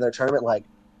confident going into their tournament, like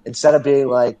instead of being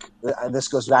like, and this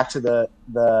goes back to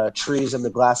the trees and the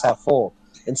glass half full,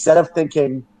 instead of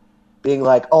being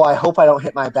like, oh, I hope I don't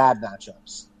hit my bad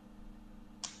matchups,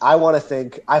 I want to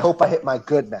think, I hope I hit my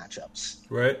good matchups.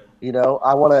 Right. You know,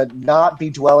 I want to not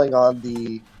be dwelling on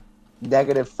the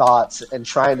negative thoughts and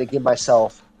trying to give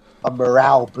myself a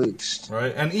morale boost.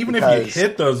 Right. And even if you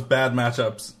hit those bad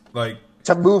matchups, like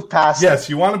to move past. Yes,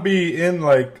 you want to be in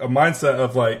like a mindset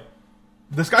of like,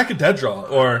 this guy could dead draw,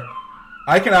 or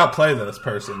I can outplay this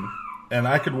person and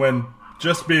I could win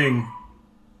just being,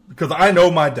 because I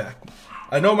know my deck.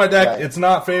 Right. It's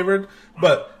not favored,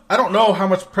 but I don't know how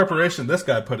much preparation this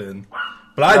guy put in.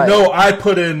 But I know I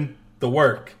put in the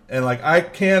work, and like I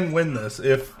can win this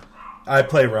if I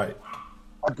play right.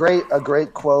 A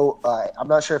great quote. I'm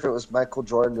not sure if it was Michael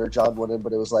Jordan or John Wooden,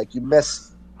 but it was like, you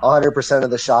miss 100% of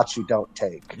the shots you don't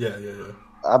take. Yeah.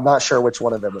 I'm not sure which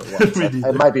one of them it was.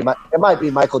 It might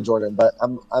be Michael Jordan, but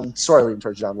I'm sort of leaning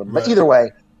towards John Wooden. Right. But either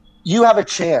way, you have a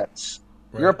chance.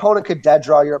 Right. Your opponent could dead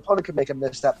draw. Your opponent could make a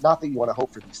misstep. Not that you want to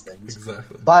hope for these things.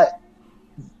 Exactly. But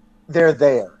they're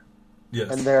there. Yes.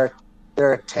 And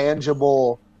they're a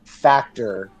tangible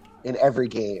factor in every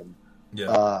game.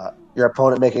 Yeah. Your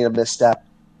opponent making a misstep,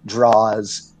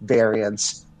 draws,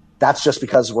 variance. That's just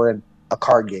because we're in a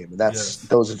card game. And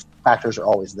those factors are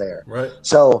always there. Right.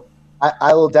 So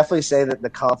I will definitely say that the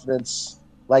confidence,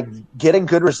 like getting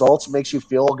good results makes you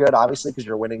feel good, obviously, because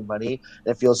you're winning money.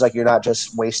 It feels like you're not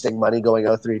just wasting money going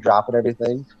 0-3 drop and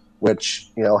everything, which,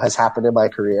 you know, has happened in my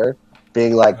career.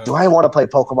 Being like, do I want to play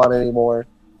Pokemon anymore?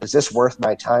 Is this worth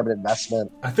my time and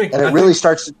investment? It really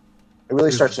starts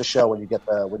to show when you get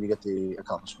the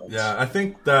accomplishments. Yeah, I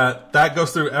think that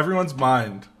goes through everyone's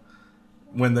mind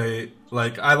when they,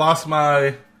 like, I lost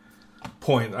my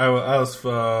point. I was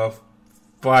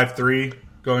 5-3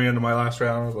 going into my last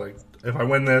round. I was like, if I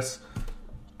win this,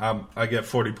 I get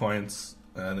 40 points,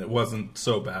 and it wasn't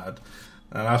so bad.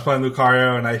 And I was playing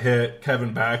Lucario, and I hit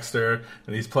Kevin Baxter,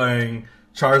 and he's playing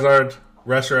Charizard,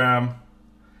 Reshiram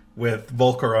with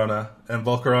Volcarona, and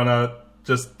Volcarona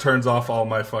just turns off all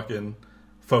my fucking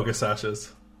focus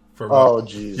sashes. Oh,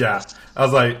 Jesus. Yeah. I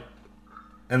was like,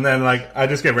 and then, like, I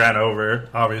just get ran over,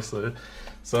 obviously.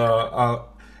 So,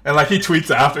 and, like, he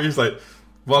tweets after, he's like,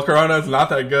 Volcarona is not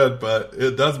that good, but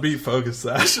it does beat Focus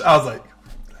Sash. I was like,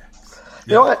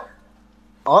 you know what?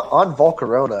 on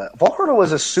Volcarona. Volcarona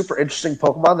was a super interesting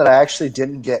Pokemon that I actually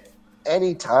didn't get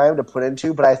any time to put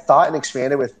into, but I thought and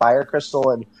expanded with Fire Crystal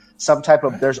and some type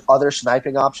of there's other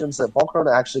sniping options that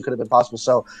Volcarona actually could have been possible.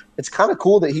 So it's kind of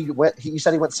cool that he went. You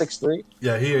said he went 6'3"?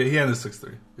 Yeah, he ended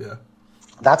 6'3". Yeah,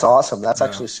 that's awesome. That's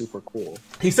actually super cool.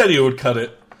 He said he would cut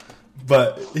it,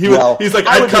 but he's like,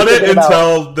 I cut it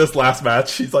until this last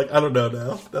match. He's like, I don't know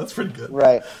now. That's pretty good,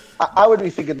 right? I would be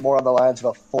thinking more on the lines of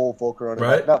a full Volcarona,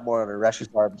 right? Not more on a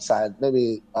Reshiram side,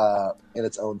 maybe in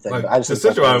its own thing. Like, I just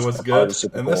Decidueye was good,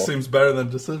 and this seems better than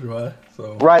Decidueye.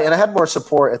 So. Right, and I had more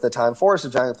support at the time. Forest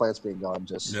of Giant Plants being gone,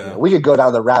 we could go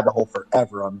down the rabbit hole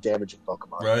forever on damaging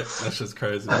Pokemon. Right, that's just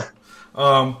crazy.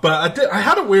 But I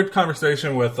had a weird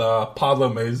conversation with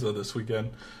Pablo Meza this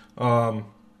weekend.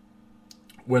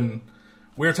 When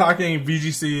we were talking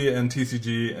VGC and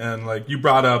TCG, and like you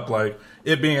brought up like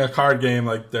it being a card game,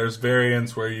 like there's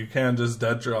variants where you can just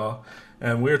dead draw,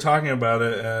 and we were talking about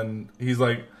it, and he's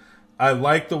like, I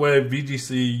like the way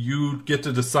VGC you get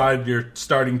to decide your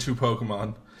starting 2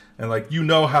 Pokemon, and like you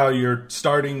know how you're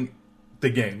starting the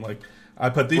game. Like I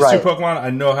put these 2 Pokemon, I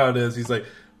know how it is. He's like,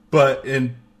 but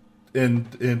in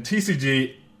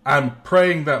TCG, I'm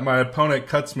praying that my opponent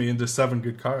cuts me into 7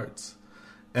 good cards,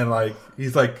 and like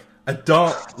he's like, I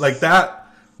don't like that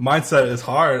mindset is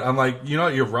hard. I'm like, you know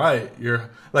what, you're right. You're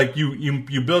like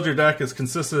you build your deck as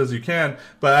consistent as you can,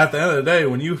 but at the end of the day,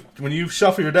 when you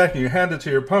shuffle your deck and you hand it to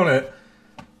your opponent,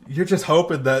 you're just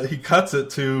hoping that he cuts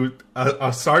it to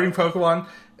a starting Pokemon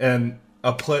and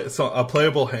a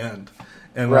playable hand.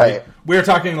 And like we were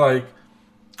talking like,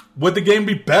 would the game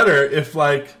be better if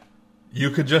like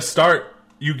you could just start,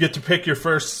 you get to pick your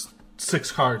first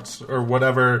 6 cards or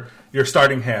whatever your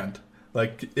starting hand.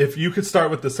 Like, if you could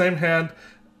start with the same hand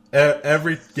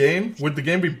every game, would the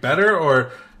game be better,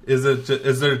 or is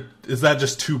that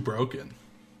just too broken?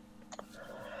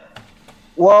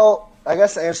 Well, I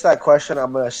guess to answer that question,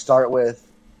 I'm going to start with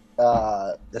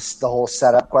the whole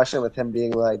setup question with him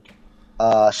being like,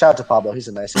 shout out to Pablo, he's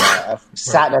a nice guy. I've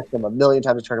sat next to him a million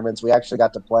times in tournaments. We actually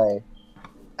got to play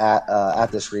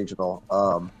at this regional.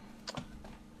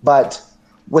 But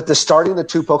with the starting the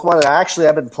 2 Pokemon, and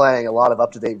I've been playing a lot of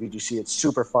up-to-date VGC. It's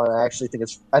super fun. I think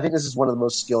this is one of the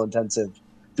most skill-intensive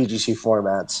VGC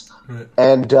formats. Right.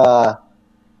 And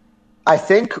I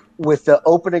think with the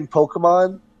opening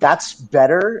Pokemon, that's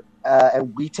better,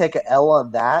 and we take an L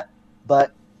on that.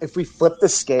 But if we flip the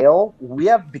scale, we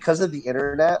have, because of the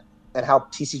internet and how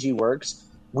TCG works,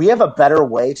 we have a better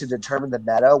way to determine the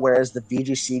meta, whereas the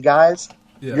VGC guys –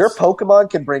 yes. Your Pokemon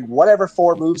can bring whatever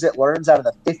 4 moves it learns out of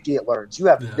the 50 it learns. You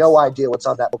have no idea what's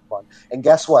on that Pokemon. And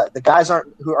guess what? The guys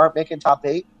who aren't making top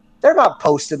 8, they're not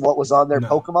posting what was on their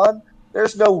Pokemon.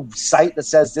 There's no site that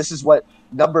says this is what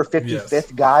number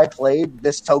 55th guy played.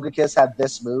 This Togekiss had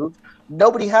this move.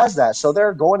 Nobody has that. So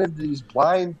they're going into these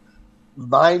blind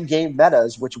mind game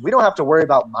metas, which we don't have to worry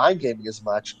about mind gaming as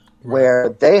much, where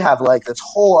they have like this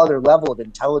whole other level of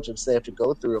intelligence they have to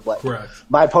go through of like,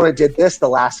 my opponent did this the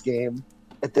last game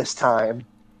at this time,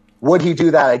 would he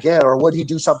do that again, or would he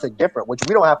do something different, which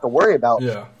we don't have to worry about.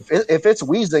 If it's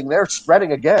Weezing, they're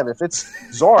spreading again. If it's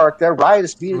Zoroark, they're riot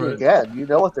speeding again. You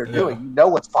know what they're doing. You know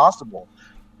what's possible.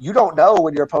 You don't know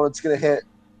when your opponent's going to hit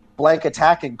blank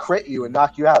attack and crit you and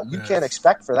knock you out. You can't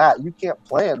expect for that. You can't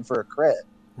plan for a crit,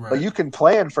 but you can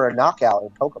plan for a knockout in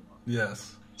Pokemon.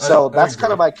 Yes. So that's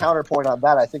kind of my counterpoint on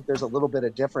that. I think there's a little bit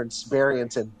of difference,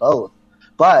 variance in both.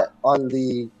 But on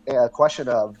the question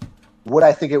of would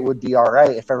I think it would be all right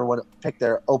if everyone picked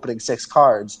their opening 6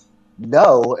 cards?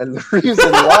 No, and the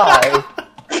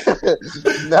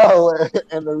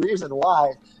reason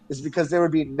why is because there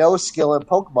would be no skill in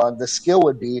Pokemon. The skill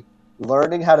would be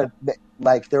learning how to,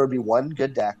 like, there would be one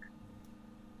good deck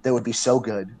that would be so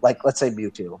good. Like, let's say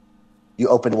Mewtwo. You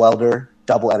open Welder,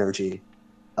 double energy.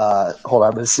 Hold on,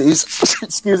 I'm going to sneeze.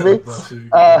 Excuse me.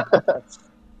 The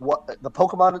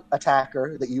Pokemon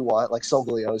attacker that you want, like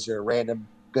Solgaleo is your random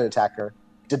good attacker,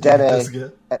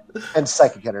 Dedenne, and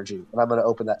Psychic Energy. And I'm going to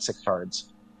open that 6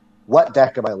 cards. What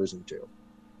deck am I losing to?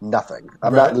 Nothing.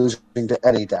 I'm not losing to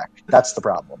any deck. That's the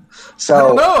problem. So I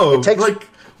don't know. It takes, like,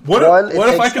 what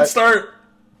if I could start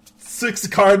 6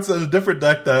 cards in a different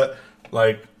deck that,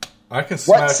 like, I can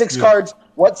smack What 6 cards?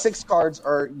 What 6 cards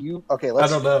are you? Okay, I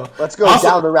don't know. Let's go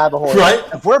down the rabbit hole. Right?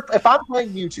 If I'm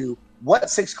playing Mewtwo, what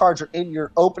 6 cards are in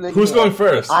your opening? Who's going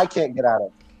first? I can't get out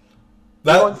of.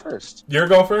 You're going first. You're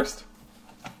going first?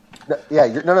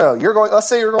 Yeah. No. You're going. Let's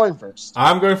say you're going first.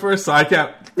 I'm going first, so I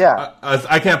can't. Yeah.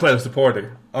 I can't play the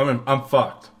supporter. I'm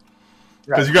fucked.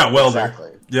 Because you got Welder.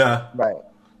 Exactly. Yeah. Right.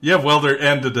 You have Welder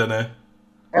and Dedenne.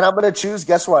 And I'm going to choose,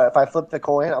 guess what? If I flip the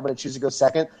coin, I'm going to choose to go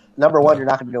second. Number one, you're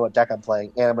not going to know what deck I'm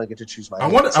playing, and I'm going to get to choose my I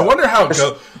wonder how it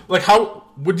goes. Like, how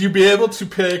would you be able to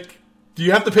pick? Do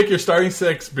you have to pick your starting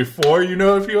six before you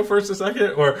know if you go first or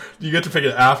second, or do you get to pick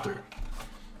it after?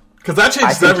 Because that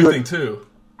changes everything too.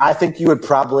 I think you would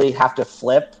probably have to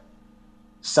flip.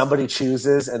 Somebody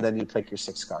chooses, and then you pick your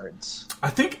 6 cards. I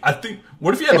think.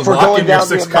 What if you had to lock in your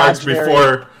 6 cards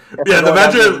before? Yeah,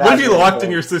 what if you locked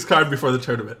in your 6 card before the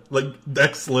tournament? Like,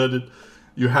 deck slid,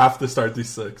 you have to start these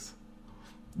 6.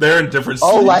 They're in different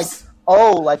sleeves.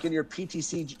 Like in your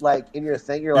PTC, like in your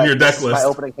thing, you're like, your deck list. My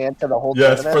opening hand for the whole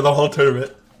tournament? Yes, for the whole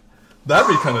tournament. That'd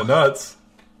be kind of nuts.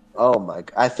 Oh my!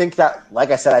 I think that,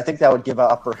 like I said, I think that would give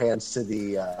upper hands to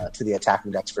the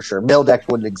attacking decks for sure. Mill deck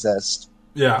wouldn't exist.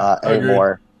 Yeah,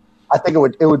 anymore. I think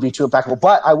it would be too impeccable.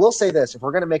 But I will say this: if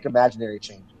we're going to make imaginary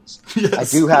changes, I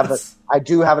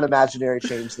do have an imaginary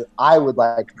change that I would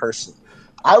like personally.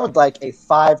 I would like a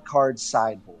 5-card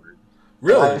sideboard.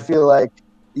 Really? I feel like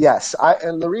yes.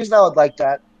 And the reason I would like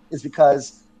that is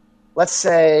because let's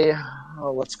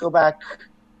go back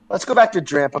to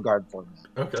Drampagard format.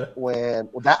 Okay.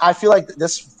 I feel like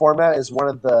this format is one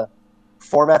of the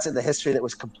formats in the history that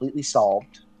was completely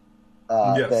solved.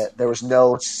 Yes. That there was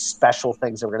no special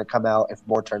things that were going to come out if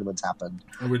more tournaments happened.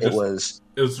 It was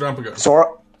Drampagard.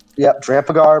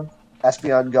 Drampagard,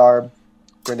 Espeon Garb,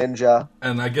 Greninja,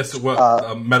 and I guess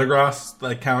Metagross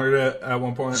that countered it at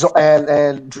one point.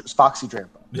 And Foxy Drampa.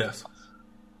 Yes.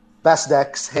 Best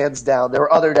decks, hands down. There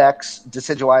were other decks,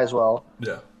 Decidueye as well.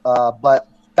 Yeah. But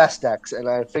best decks, and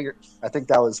I think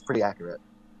that was pretty accurate.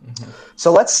 Mm-hmm.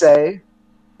 So let's say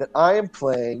that I am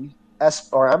playing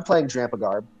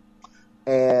Drampagard.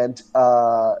 And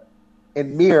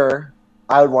in Mirror,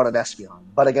 I would want an Espeon.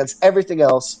 But against everything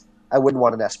else, I wouldn't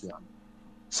want an Espeon.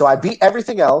 So I beat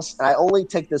everything else, and I only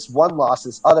take this one loss,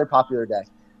 this other popular deck.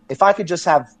 If I could just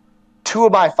have 2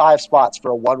 of my 5 spots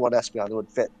for a 1/1 Espeon that would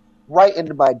fit right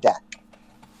into my deck,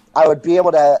 I would be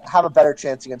able to have a better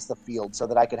chance against the field so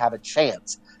that I could have a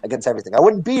chance against everything. I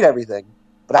wouldn't beat everything,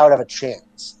 but I would have a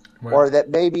chance. Right. Or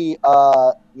that maybe,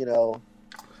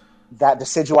 that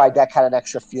Decidueye deck had an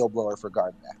extra field blower for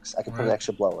guard decks. I could put an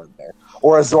extra blower in there.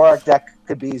 Or a Zoroark deck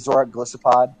could be Zoroark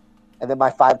Gliscopod, and then my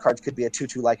 5 cards could be a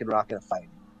 2/2 Lycanroc and a Fighting.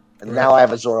 And now I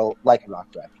have a Zoro Lycanroc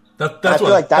deck.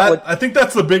 I think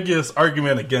that's the biggest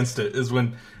argument against it is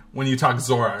when you talk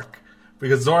Zoroark.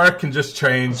 Because Zoroark can just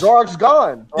change. Zoroark's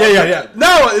gone. Yeah.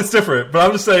 No, it's different. But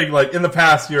I'm just saying, like, in the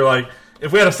past, you're like,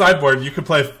 if we had a sideboard, you could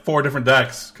play 4 different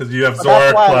decks because you have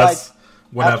Zoroark plus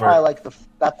whatever. That's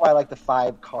why I like the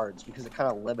 5 cards, because it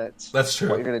kind of limits That's true.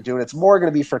 what you're going to do. And it's more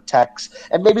going to be for techs.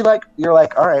 And maybe you're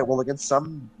like, all right, well, against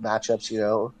some matchups,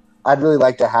 I'd really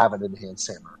like to have an Enhanced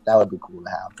Hammer. That would be cool to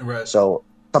have. Right. So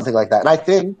something like that. And I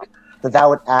think that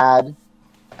would add,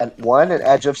 an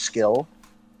edge of skill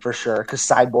for sure, because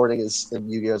sideboarding in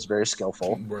Yu-Gi-Oh! Is very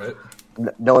skillful. Right.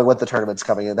 Knowing what the tournament's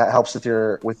coming in, that helps with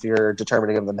your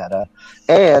determining of the meta.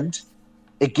 And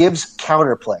it gives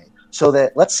counterplay. So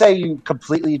that, let's say you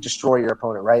completely destroy your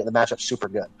opponent, right? And the matchup's super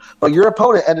good. But your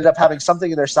opponent ended up having something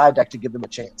in their side deck to give them a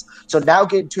chance. So now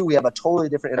game 2, we have a totally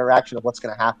different interaction of what's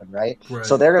going to happen, right?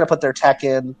 So they're going to put their tech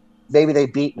in. Maybe they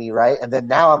beat me, right? And then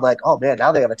now I'm like, oh, man,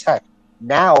 now they have a tech.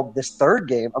 Now, this third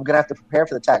game, I'm going to have to prepare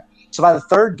for the tech. So by the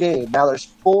third game, now there's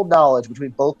full knowledge between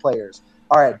both players.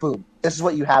 All right, boom. This is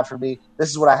what you have for me. This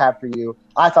is what I have for you.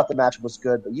 I thought the matchup was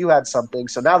good, but you had something.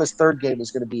 So now this third game is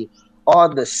going to be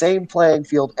on the same playing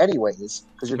field anyways,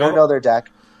 because you're going to know their deck,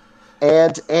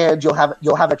 and you'll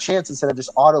have a chance instead of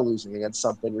just auto losing against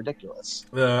something ridiculous.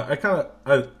 Yeah,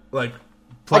 I like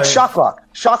Shocklock.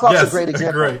 Shocklock's a great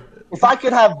example. Great. If I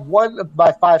could have one of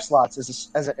my 5 slots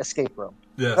as an escape room,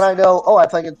 yes. then I know, I'm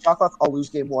playing in Shocklock, I'll lose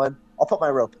game 1, I'll put my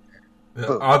rope in there.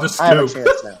 Yeah, I'll just scoop. I have a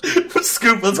chance now.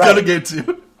 Scoop, let's go to game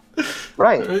 2.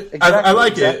 Right. Exactly. I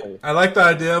like it. I like the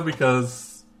idea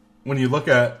because when you look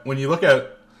at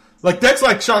like decks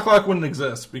like Shocklock wouldn't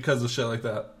exist because of shit like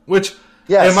that. Which,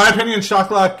 in my opinion,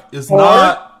 Shocklock is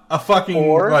not a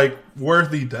fucking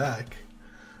worthy deck.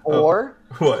 Or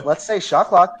what? Let's say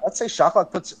Shocklock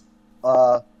puts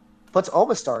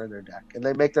Omastar in their deck, and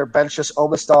they make their bench just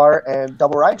Omastar and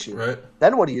double Raichu. Right.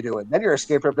 Then what are you doing? Then your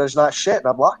escape rope does not shit, and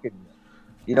I'm locking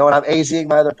you. And I'm AZing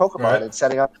my other Pokemon and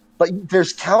setting up. But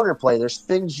there's counterplay. There's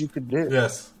things you can do.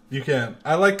 Yes, you can.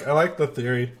 I like the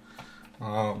theory.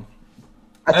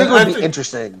 I think it would be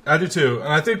interesting. I do too,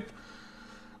 and I think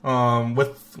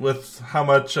with how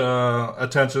much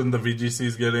attention the VGC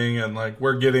is getting, and like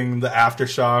we're getting the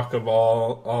aftershock of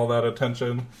all that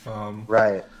attention.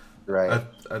 Right.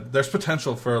 There's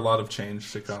potential for a lot of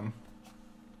change to come.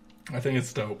 I think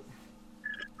it's dope.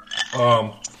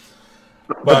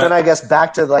 But then I guess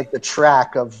back to like the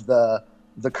track of the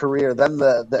career. Then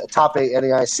the top 8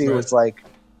 NAIC was like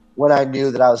when I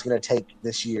knew that I was going to take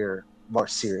this year more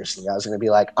seriously. I was going to be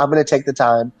like, I'm going to take the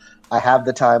time. I have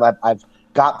the time. I've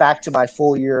got back to my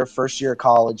full year, first year of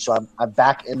college, so I'm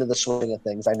back into the swing of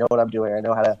things. I know what I'm doing. I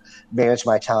know how to manage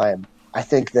my time. I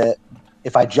think that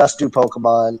if I just do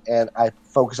Pokemon and I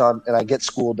focus on and I get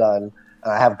school done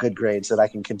and I have good grades, that I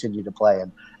can continue to play.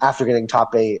 And after getting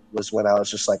top 8 was when I was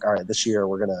just like, all right, this year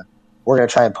we're gonna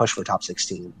try and push for top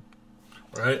 16.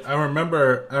 Right. I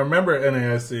remember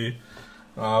NAIC.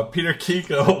 Peter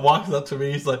Kiko walks up to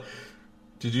me. He's like,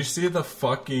 "Did you see the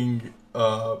fucking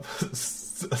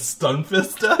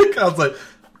Stunfisk deck?" I was like,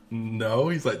 "No."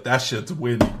 He's like, "That shit's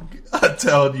winning. I'm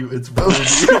telling you, it's winning.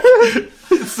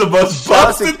 It's the most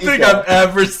busted thing I've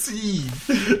ever seen."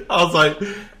 I was like,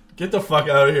 "Get the fuck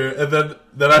out of here!" And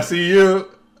then I see you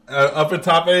up in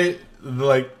top 8.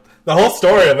 Like the whole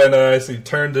story of NAIC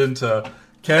turned into,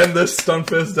 can this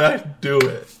Stunfisk deck do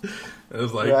it? It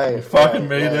was like, you fucking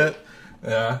made it.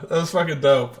 Yeah, that was fucking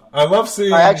dope. I love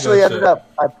seeing. I actually ended up.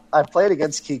 I played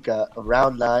against Kika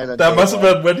round 9. That must have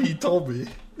been when he told me.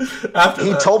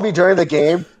 He told me during the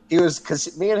game. He was,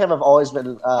 because me and him have always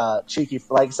been cheeky.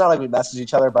 Like, it's not like we message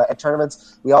each other, but at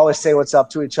tournaments we always say what's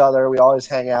up to each other. We always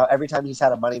hang out. Every time he's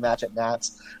had a money match at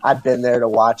Nats, I've been there to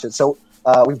watch it. So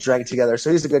we've drank together.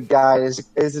 So he's a good guy.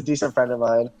 He's a decent friend of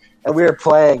mine. And we were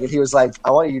playing, and he was like,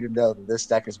 "I want you to know that this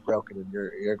deck is broken, and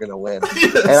you're gonna win."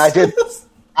 Yes. And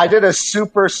I did a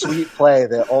super sweet play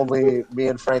that only me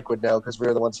and Frank would know because we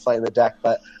were the ones playing the deck.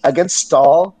 But against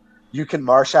Stall, you can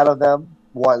Marshadow them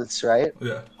once, right?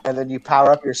 Yeah. And then you power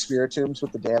up your Spiritombs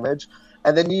with the damage.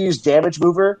 And then you use Damage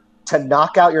Mover to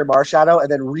knock out your Marshadow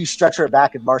and then re-stretcher it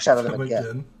back and Marshadow them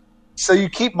again. So you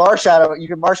keep Marshadow. You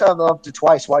can Marshadow them up to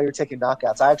twice while you're taking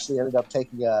knockouts. I actually ended up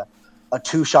taking a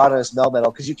 2-shot on his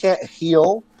Melmetal because you can't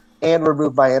heal and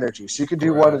remove my energy. So you can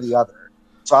do one or the other.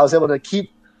 So I was able to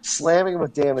keep slamming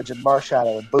with damage and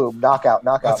Marshadow, and boom, knockout.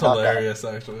 That's hilarious,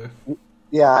 actually.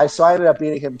 Yeah, so I ended up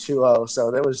beating him 2-0.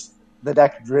 So the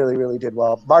deck really, really did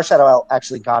well. Marshadow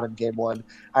actually got him game 1.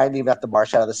 I didn't even have to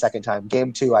Marshadow the second time.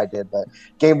 Game 2 I did, but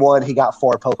game 1 he got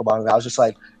 4 Pokemon, and I was just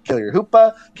like, kill your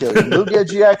Hoopa, kill your Lugia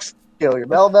GX, kill your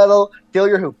Melmetal, kill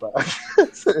your Hoopa.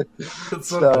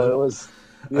 So it was,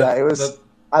 it was.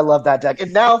 I love that deck.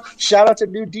 And now, shout out to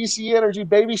new DC Energy,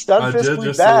 baby. Stunfisk,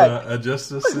 we back. I just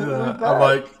see that. I'm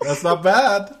like, that's not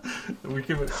bad.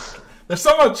 There's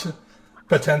so much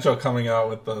potential coming out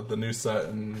with the new set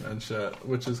and shit,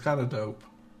 which is kind of dope.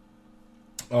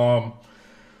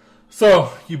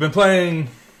 So, you've been playing,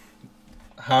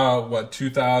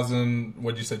 2000,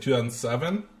 what'd you say,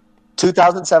 2007?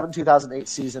 2007, 2008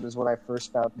 season is when I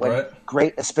first found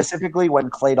specifically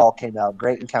when Claydol came out.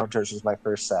 Great Encounters was my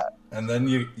first set. And then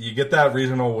you get that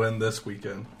regional win this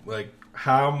weekend. Like,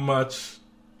 how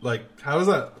does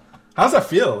that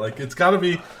feel? Like, it's got to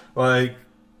be like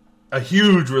a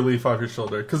huge relief off your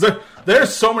shoulder, because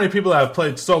there's so many people that have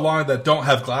played so long that don't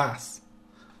have glass.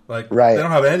 Like, they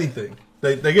don't have anything.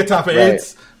 They get top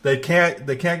 8s. They can't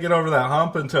get over that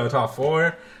hump into a top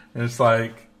 4, and it's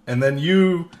like. And then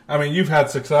you've had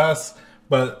success,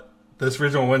 but this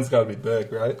regional win's got to be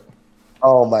big, right?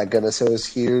 Oh my goodness, it was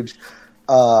huge.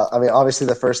 Obviously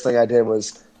the first thing I did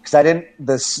was, because I don't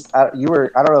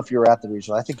know if you were at the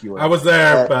regional. I think you were. I was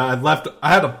there, but I left.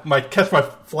 I had to catch my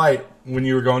flight when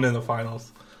you were going in the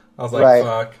finals. I was like,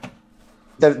 fuck.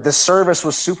 The service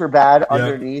was super bad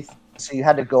underneath, so you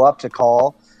had to go up to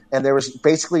call. And there was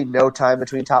basically no time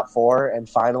between top 4 and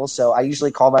finals. So I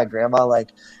usually call my grandma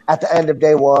like at the end of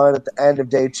day 1, at the end of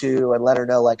day 2, and let her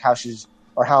know like how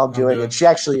I'm doing. And she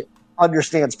actually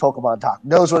understands Pokemon talk,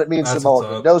 knows what it means to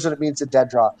Mulligan, knows what it means to Dead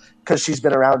Draw, because she's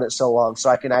been around it so long. So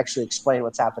I can actually explain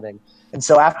what's happening. And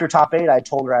so after top 8, I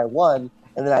told her I won,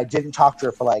 and then I didn't talk to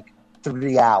her for like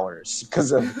 3 hours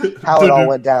because of how it all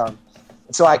went down.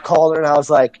 And so I called her and I was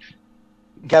like,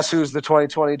 guess who's the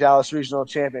 2020 Dallas Regional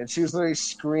Champion? She was literally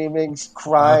screaming,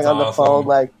 crying on the phone.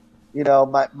 Like,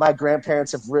 my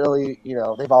grandparents have really,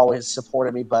 they've always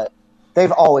supported me, but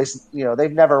they've always,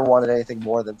 they've never wanted anything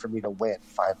more than for me to win,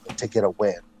 finally, to get a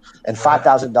win. And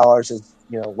 $5,000 is,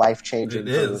 life-changing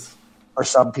for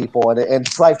some people. And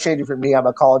it's life-changing for me. I'm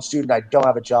a college student. I don't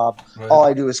have a job. Right. All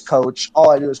I do is coach. All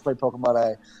I do is play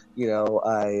Pokemon.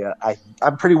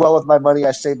 I'm pretty well with my money.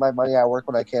 I save my money. I work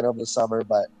when I can over the summer,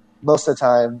 but most of the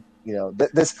time,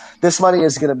 this money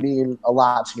is going to mean a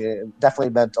lot to me. It definitely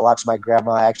meant a lot to my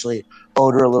grandma. I actually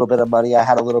owed her a little bit of money. I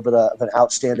had a little bit of an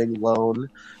outstanding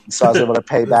loan, so I was able to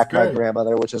pay back my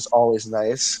grandmother, which is always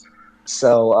nice.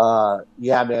 So,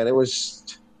 man, it was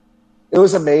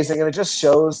amazing, and it just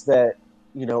shows that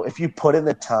if you put in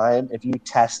the time, if you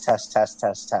test,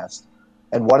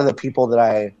 and one of the people that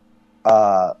I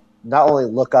not only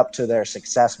look up to their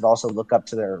success, but also look up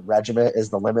to their regiment is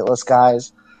the Limitless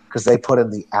guys, because they put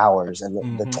in the hours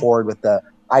and the Tord with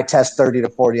I test 30 to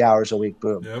 40 hours a week,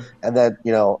 boom. Yep. And then,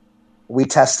 we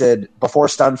tested, before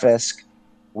Stunfisk,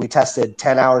 we tested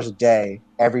 10 hours a day,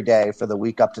 every day for the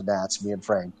week up to Nats, me and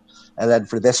Frank. And then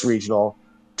for this regional,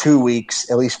 2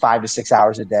 weeks, at least 5 to 6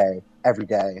 hours a day, every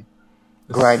day,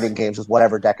 grinding games with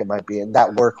whatever deck it might be. And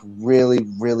that work really,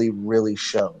 really, really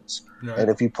shows. Right. And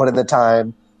if you put in the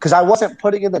time, because I wasn't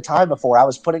putting in the time before, I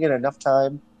was putting in enough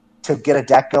time to get a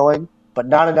deck going, but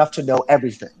not enough to know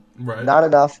everything. Right. Not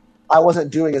enough. I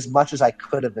wasn't doing as much as I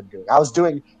could have been doing. I was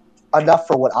doing enough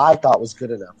for what I thought was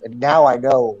good enough. And now I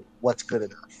know what's good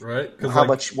enough. Right. How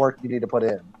much work you need to put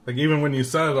in. Like, even when you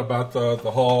said about the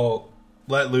whole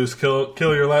let loose, kill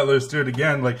your let loose, do it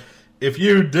again. Like, if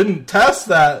you didn't test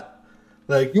that,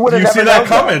 like, you see that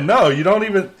coming. No, you don't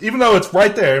even though it's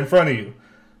right there in front of you.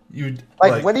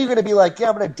 When are you going to be like, yeah,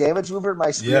 I'm going to damage Uber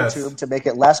my Spear Tomb to make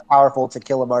it less powerful to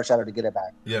kill a Marshadow to get it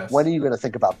back? Yes. When are you going to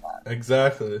think about that?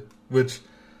 Exactly. Which,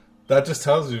 that just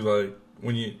tells you, like,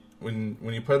 when you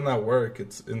put in that work,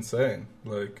 it's insane.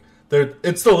 Like,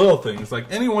 it's the little things.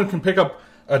 Like, anyone can pick up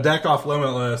a deck off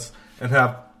Limitless and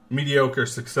have mediocre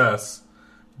success.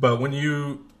 But when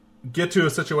you get to a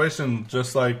situation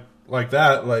just like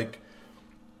that, like,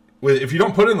 if you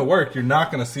don't put in the work, you're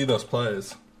not going to see those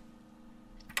plays.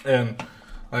 And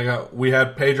we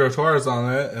had Pedro Torres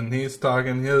on it, and he's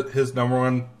talking. His number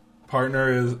one partner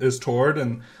is Tord,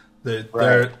 and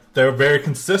they're very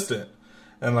consistent.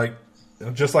 And, like,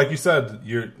 just like you said,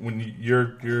 you're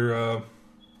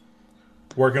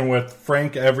working with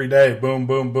Frank every day, boom,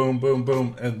 boom, boom, boom,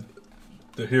 boom, and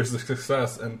here's the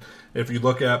success. And if you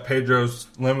look at Pedro's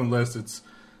Limitless,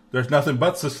 there's nothing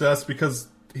but success because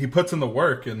he puts in the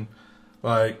work. And,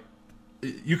 like,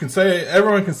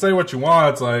 everyone can say what you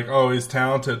want. It's like, oh, he's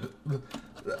talented.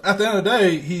 At the end of the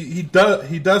day, he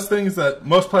does things that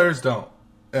most players don't.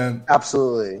 And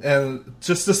absolutely. And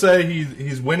just to say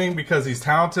he's winning because he's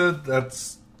talented,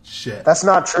 that's shit. That's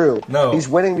not true. No. He's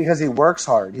winning because he works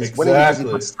hard. He's winning because he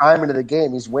puts time into the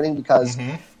game. He's winning because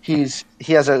he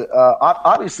has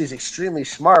obviously he's extremely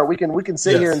smart. We can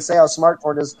sit here and say how smart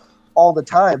Tord is all the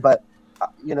time, but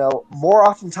more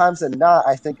oftentimes than not,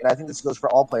 I think this goes for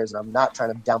all players, and I'm not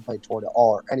trying to downplay Tord at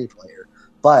all or any player,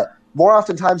 but more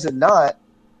oftentimes than not,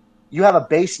 you have a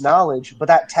base knowledge, but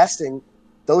that testing,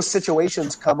 those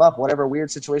situations come up, whatever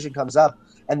weird situation comes up,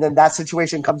 and then that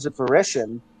situation comes to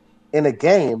fruition in a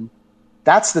game.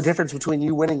 That's the difference between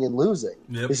you winning and losing,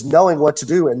 is knowing what to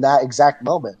do in that exact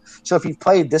moment. So if you've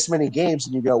played this many games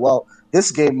and you go, well,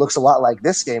 this game looks a lot like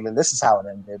this game, and this is how it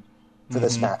ended for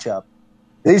this matchup.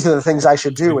 These are the things I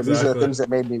should do, and these are the things that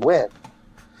made me win.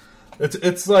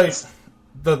 It's like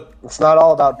it's not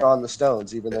all about drawing the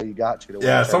stones, even though you got to.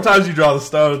 Yeah, sometimes you draw the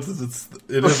stones.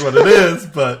 It is what it is,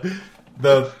 but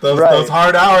those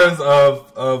hard hours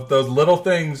of those little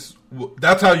things,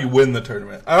 that's how you win the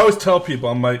tournament. I always tell people,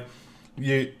 I'm like,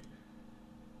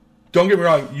 don't get me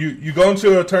wrong, you go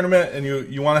into a tournament and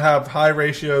you want to have high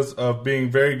ratios of being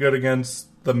very good against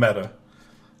the meta.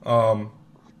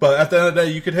 But at the end of the day,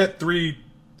 you could hit three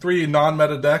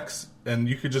non-meta decks and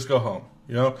you could just go home.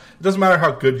 It doesn't matter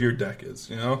how good your deck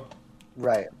is.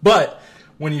 Right. But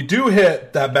when you do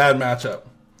hit that bad matchup,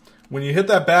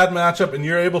 and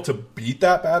you're able to beat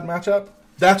that bad matchup,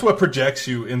 that's what projects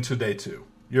you into day two.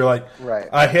 You're like, right.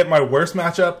 I hit my worst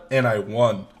matchup and I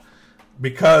won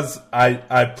because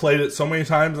I played it so many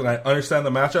times and I understand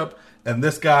the matchup. And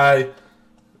this guy,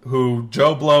 who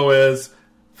Joe Blow is,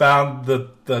 found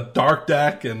the dark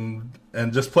deck and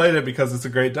just played it because it's a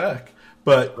great deck.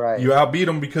 But you outbeat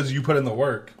him because you put in the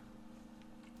work.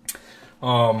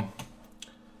 I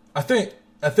think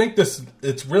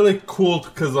it's really cool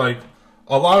because, like,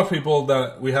 a lot of people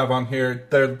that we have on here,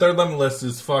 their Limitless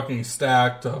is fucking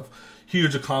stacked of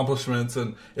huge accomplishments,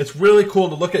 and it's really cool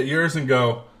to look at yours and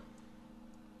go,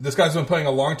 this guy's been playing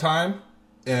a long time,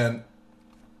 and,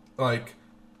 like,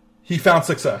 he found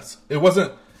success. It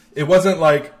wasn't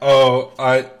like,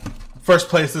 first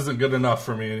place isn't good enough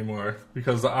for me anymore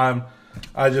because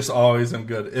I just always am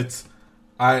good. It's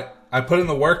I put in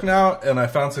the work now and I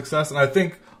found success, and I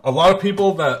think a lot of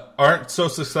people that aren't so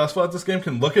successful at this game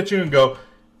can look at you and go,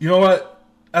 you know what?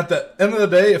 At the end of the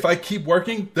day, if I keep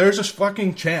working, there's a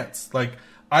fucking chance. Like,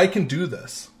 I can do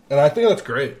this. And I think that's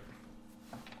great.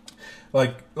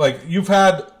 Like you've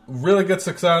had really good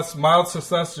success, mild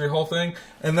success, your whole thing,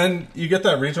 and then you get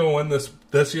that regional win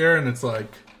this year, and it's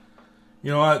like,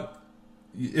 you know what?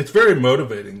 It's very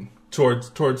motivating towards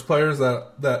players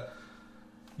that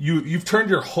you've turned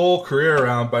your whole career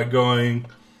around by going,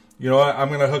 you know what, I'm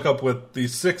going to hook up with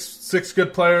these six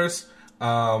good players.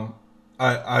 I've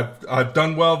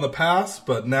done well in the past,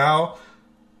 but now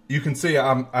you can see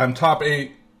I'm top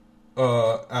 8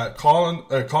 at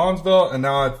Collinsville, and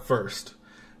now I'm first.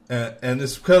 And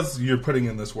it's because you're putting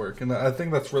in this work, and I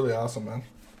think that's really awesome, man.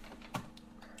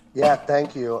 Yeah,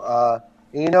 thank you.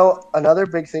 You know, another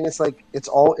big thing is like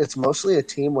it's mostly a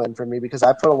team win for me because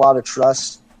I put a lot of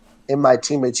trust in my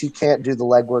teammates. You can't do the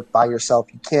legwork by yourself.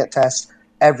 You can't test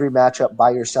every matchup by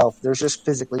yourself. There's just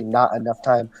physically not enough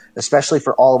time, especially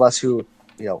for all of us who,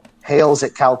 you know, Hale's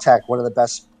at Caltech, one of the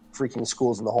best freaking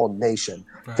schools in the whole nation.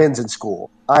 Right. Finn's in school.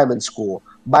 I'm in school.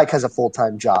 Mike has a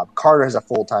full-time job. Carter has a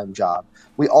full-time job.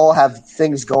 We all have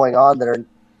things going on that are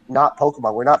not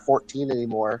Pokemon. We're not 14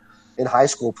 anymore in high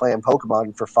school playing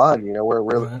Pokemon for fun. You know, we're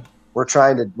really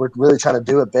trying to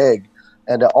do it big.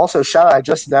 And also, shout out! I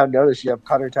just now noticed you have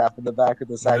Cutter Tap in the back of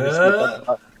the side.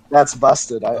 Yeah. That's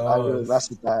busted. I really mess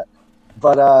with that.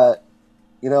 But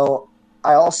you know,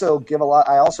 I also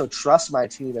trust my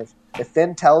team. If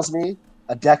Finn tells me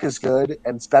a deck is good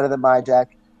and it's better than my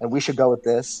deck, and we should go with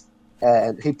this,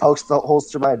 and he pokes the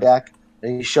holes through my deck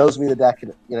and he shows me the deck,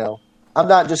 and you know, I'm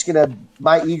not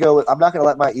gonna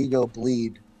let my ego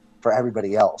bleed for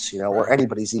everybody else, you know, or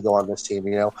anybody's ego on this team.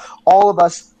 You know, all of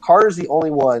us. Carter's the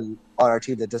only one on our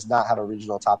team that does not have a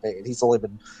regional top 8, and he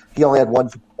only had one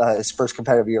his first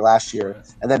competitive year last year,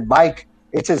 and then Mike,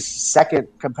 it's his second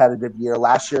competitive year.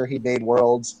 Last year he made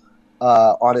Worlds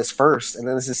on his first, and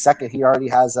then this is his second. He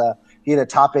had a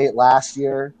top 8 last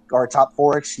year, or top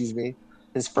 4, excuse me,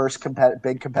 his first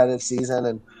big competitive season,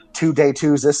 and 2 day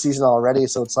 2s this season already.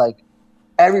 So it's like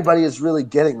everybody is really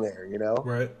getting there, you know,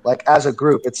 right? Like as a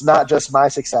group, it's not just my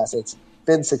success; it's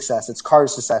Finn's success, it's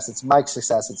Carter's success, it's Mike's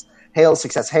success, it's Hale's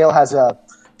success. Hale has a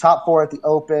top 4 at the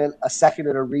Open, a second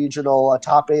at a regional, a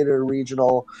top 8 at a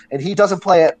regional, and he doesn't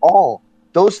play at all.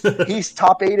 He's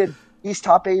top 8'd. He's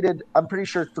top 8'd. I'm pretty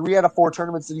sure 3 out of 4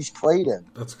 tournaments that he's played in.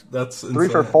 That's 3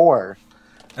 for 4.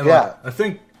 And yeah, like, I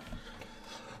think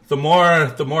the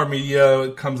more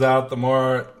media comes out, the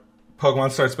more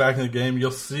Pokemon starts backing the game.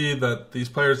 You'll see that these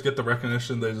players get the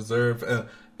recognition they deserve,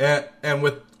 and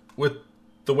with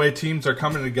the way teams are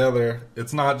coming together,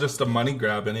 it's not just a money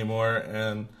grab anymore.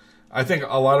 And I think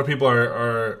a lot of people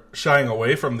are shying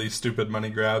away from these stupid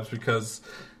money grabs because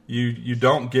you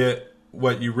don't get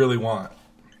what you really want,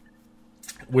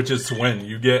 which is to win.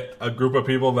 You get a group of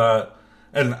people that,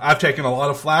 and I've taken a lot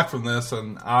of flack from this,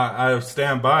 and I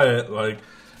stand by it, like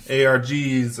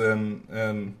ARGs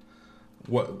and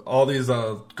what all these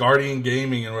Guardian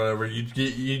Gaming and whatever.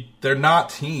 They're not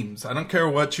teams. I don't care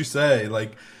what you say.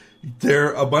 Like,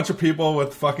 they're a bunch of people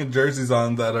with fucking jerseys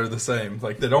on that are the same.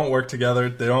 Like, they don't work together.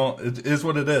 It is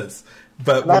what it is.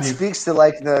 But that speaks to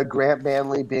like the Grant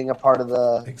Manley being a part of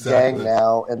the gang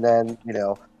now, and then, you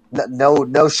know,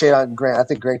 no shit on Grant. I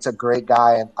think Grant's a great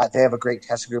guy, and they have a great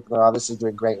testing group, and they're obviously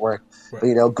doing great work. Right. But,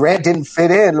 you know, Grant didn't fit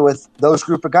in with those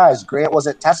group of guys. Grant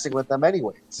wasn't testing with them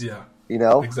anyways. Yeah, you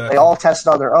know, exactly. They all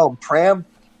tested on their own. Pram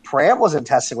wasn't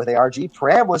testing with ARG.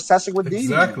 Pram was testing with DD.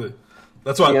 Exactly.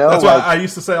 That's what I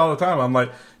used to say all the time. I'm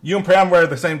like, you and Pram wear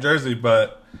the same jersey,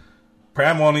 but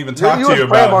Pram won't even talk to you about.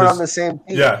 Pram aren't on the same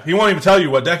team. Yeah, he won't even tell you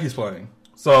what deck he's playing.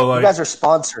 So like, you guys are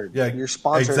sponsored. Yeah, you're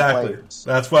sponsored. Exactly. Players.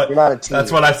 You're not a team.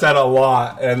 That's what I said a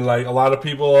lot, and like a lot of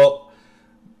people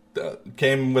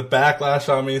came with backlash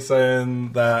on me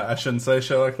saying that I shouldn't say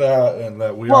shit like that, and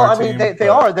that we are. Well, I mean, they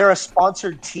are. They're a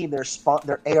sponsored team. They're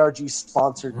ARG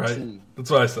sponsored team. That's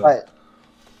what I said. But,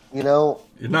 you know,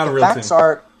 you're not a real team. Facts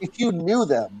are, if you knew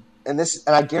them, and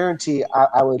I guarantee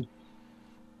I would,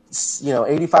 you know,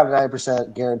 85 to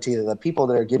 90% guarantee that the people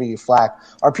that are giving you flack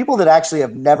are people that actually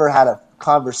have never had a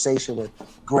conversation with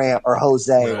Grant or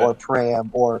Jose or Pram,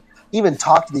 or even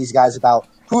talk to these guys about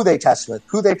who they test with,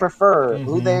 who they prefer,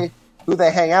 who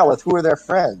they hang out with, who are their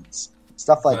friends,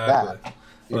 stuff like that.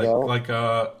 You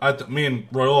know, me and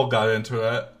Royal got into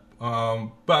it,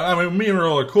 but I mean, me and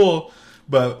Royal are cool.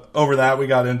 But over that, we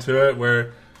got into it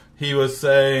where he was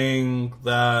saying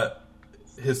that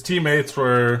his teammates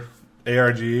were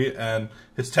ARG and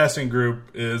his testing group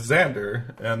is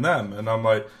Xander and them. And I'm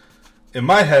like, in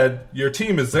my head, your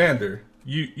team is Xander.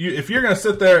 You if you're going to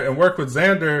sit there and work with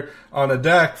Xander on a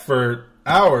deck for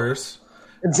hours.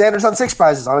 And Xander's on 6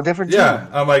 prizes on a different team. Yeah,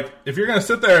 I'm like, if you're going to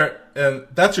sit there and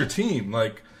that's your team,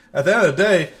 like, at the end of the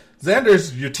day,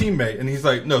 Xander's your teammate. And he's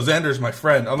like, no, Xander's my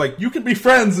friend. I'm like, you can be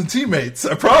friends and teammates.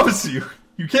 I promise you.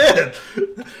 You can.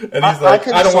 And he's like,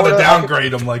 I don't want to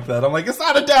downgrade him like that. I'm like, it's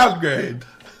not a downgrade.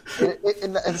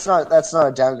 That's not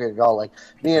a downgrade at all. Like,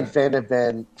 me and Finn have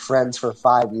been friends for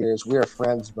 5 years. We are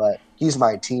friends, but he's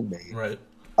my teammate. Right.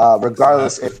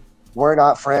 regardless if we're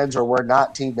not friends or we're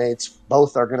not teammates,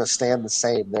 both are going to stand the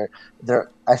same.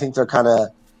 I think they're kind of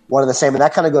one and the same. And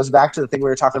that kind of goes back to the thing we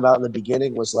were talking about in the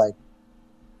beginning was like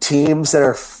teams that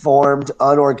are formed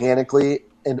unorganically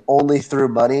and only through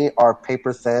money are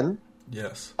paper thin.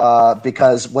 Yes.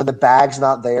 Because when the bag's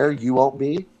not there, you won't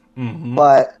be. Mm-hmm.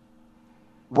 But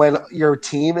when your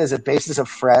team is a basis of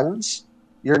friends,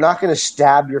 you're not going to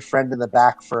stab your friend in the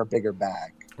back for a bigger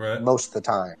bag. Right. Most of the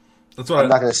time. That's what I'm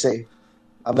not going to say.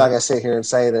 I'm not going to sit here and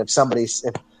say that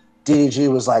if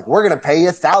DDG was like, we're going to pay you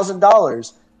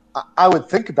 $1,000, I would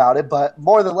think about it. But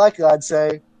more than likely, I'd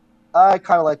say, I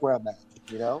kind of like where I'm at,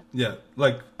 you know? Yeah.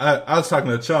 Like, I was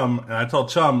talking to Chum, and I told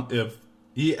Chum if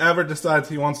he ever decides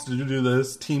he wants to do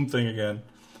this team thing again,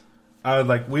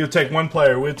 we would take one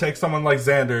player. We would take someone like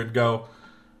Xander and go,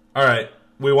 all right,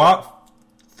 we want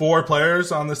 4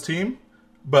 players on this team,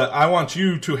 but I want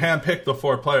you to handpick the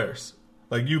 4 players.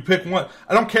 Like, you pick one.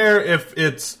 I don't care if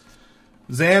it's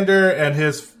Xander and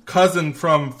his cousin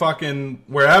from fucking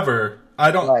wherever.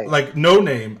 I don't, right. Like, no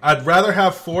name. I'd rather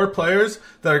have 4 players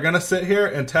that are going to sit here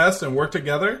and test and work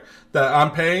together that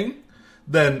I'm paying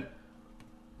than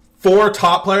 4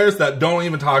 top players that don't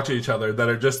even talk to each other, that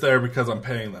are just there because I'm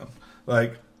paying them.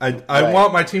 Like, I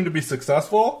want my team to be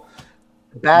successful.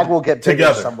 The bag will get bigger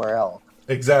together. Somewhere else.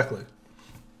 Exactly.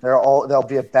 There'll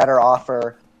be a better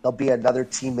offer. There'll be another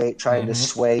teammate trying to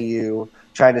sway you,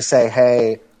 trying to say,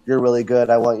 hey, you're really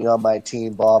good. I want you on my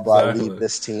team, blah, blah, Exactly. leave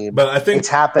this team. But I think it's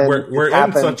happened, we're it's in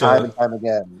happened such time and time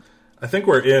again. I think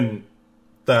we're in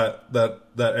that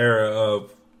era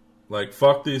of, like,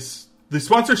 fuck these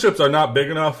sponsorships are not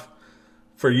big enough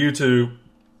for you to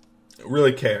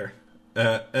really care.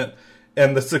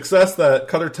 And the success that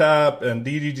Cutter Tap and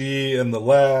DDG and the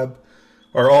lab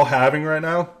are all having right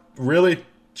now really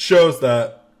shows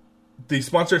that the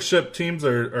sponsorship teams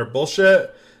are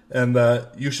bullshit, and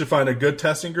that you should find a good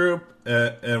testing group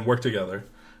and work together.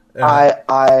 And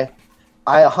I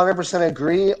 100%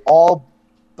 agree. All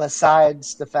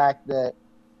besides the fact that,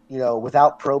 you know,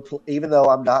 without even though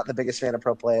I'm not the biggest fan of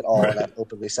pro play at all, Right. and I've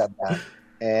openly said that,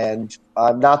 and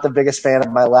I'm not the biggest fan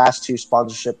of my last 2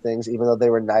 sponsorship things, even though they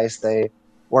were nice, they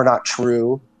were not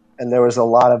true, and there was a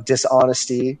lot of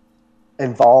dishonesty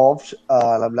involved.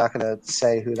 And I'm not going to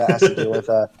say who that has to do with.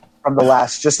 From the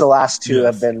last 2 Yes.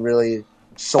 have been really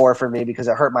sore for me because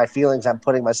it hurt my feelings. I'm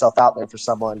putting myself out there for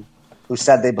someone who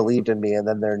said they believed in me, and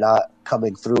then they're not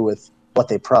coming through with what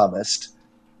they promised.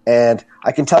 And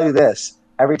I can tell you this: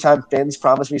 every time Fins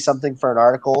promise me something for an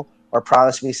article, or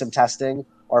promise me some testing,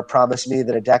 or promise me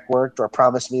that a deck worked, or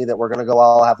promise me that we're going to go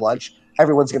all have lunch,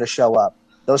 everyone's going to show up.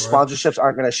 Those Right. sponsorships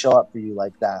aren't going to show up for you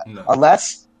like that. No.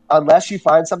 Unless you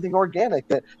find something organic.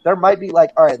 That there might be,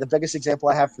 like, all right, the biggest example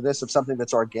I have for this of something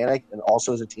that's organic and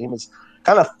also as a team is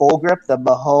kind of Full Grip, the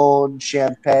Mahone,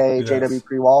 Champagne, Yes. JW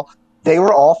Prewall. They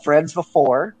were all friends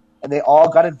before, and they all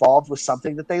got involved with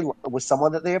something with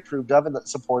someone that they approved of and that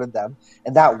supported them,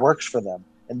 and that works for them.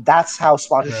 And that's how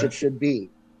sponsorship Right. should be.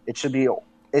 It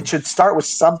should start with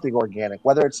something organic,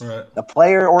 whether it's Right. the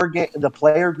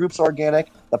player group's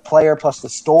organic, the player plus the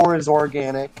store is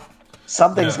organic.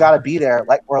 Something's Yeah. got to be there.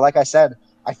 Like I said,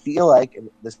 I feel like, and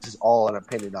this is all an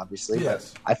opinion, obviously,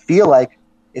 Yes. but I feel like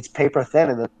it's paper thin,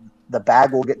 and the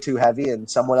bag will get too heavy, and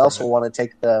someone else will want to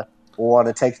take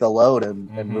the load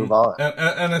and move on.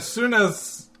 And as soon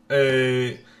as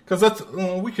because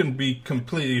we can be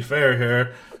completely fair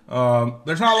here.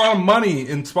 There's not a lot of money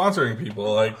in sponsoring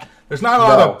people. Like, there's not a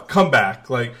lot of comeback.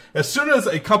 Like, as soon as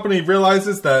a company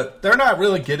realizes that they're not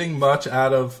really getting much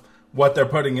out of what they're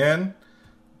putting in,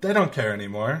 they don't care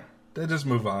anymore. They just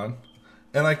move on.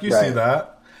 And, like, you see Right.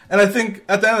 that. And I think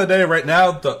at the end of the day, right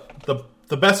now,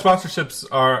 the best sponsorships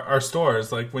are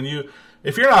stores. Like,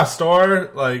 if you're not a store,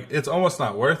 like, it's almost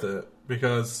not worth it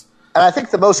because. And I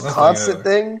think the most Nothing constant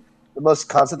thing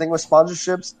with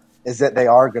sponsorships is that they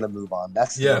are going to move on.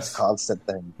 That's the Yes. most constant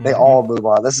thing. They all move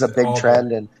on. This is a They big all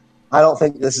trend, and I don't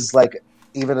think this is like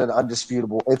even an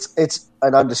undisputable. It's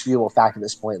an undisputable fact at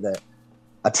this point that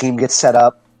a team gets set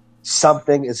up,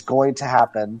 something is going to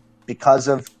happen because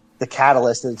of the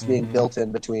catalyst that's being built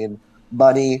in between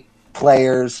money,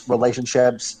 players,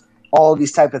 relationships, all of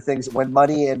these type of things. When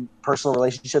money and personal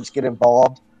relationships get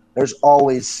involved, there's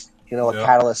always a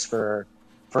catalyst for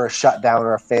a shutdown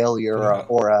or a failure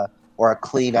or a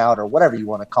clean out or whatever you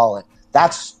want to call it.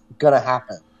 That's gonna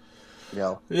happen.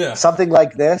 Something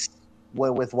like this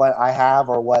with what I have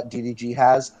or what DDG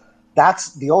has.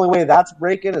 That's the only way that's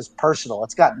breaking is personal.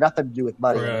 It's got nothing to do with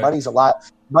money. Right. Money's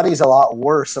a lot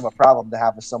worse of a problem to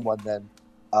have with someone than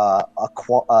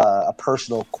a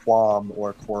personal qualm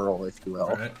or quarrel, if you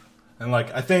will. Right. And,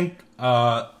 like, I think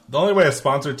the only way a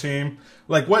sponsored team,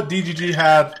 like what DGG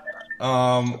had,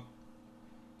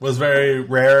 was very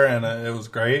rare and it was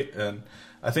great. And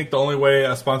I think the only way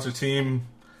a sponsored team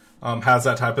has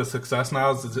that type of success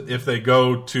now is if they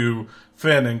go to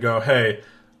Finn and go, hey,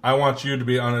 I want you to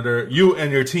be under, you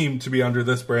and your team to be under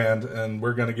this brand, and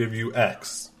we're going to give you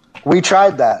X. We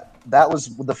tried that. That was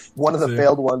one of the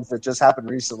failed ones that just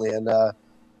happened recently, and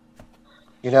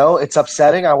it's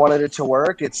upsetting. I wanted it to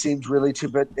work. It seemed really too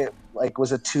good.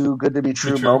 Was a too good to be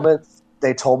true moment.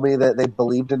 They told me that they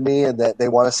believed in me and that they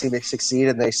want to see me succeed,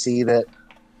 and they see that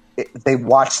they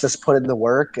watched us put in the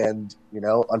work, and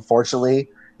unfortunately,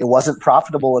 it wasn't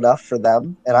profitable enough for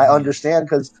them. And I understand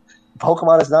because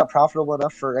Pokemon is not profitable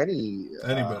enough for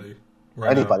anybody.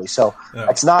 Anybody. So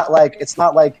it's not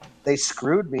like they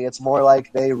screwed me. It's more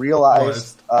like they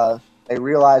realized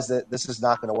that this is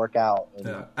not going to work out.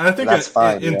 And I think that's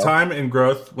fine, in time and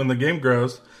growth, when the game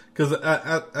grows, because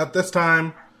at this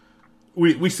time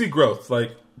we see growth.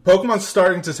 Like Pokemon's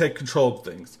starting to take control of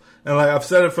things. And like I've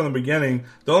said it from the beginning,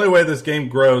 the only way this game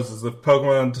grows is if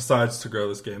Pokemon decides to grow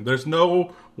this game. There's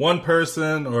no one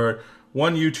person or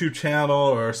one YouTube channel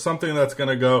or something that's going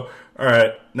to go, all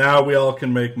right, now we all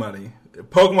can make money.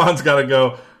 Pokemon's got to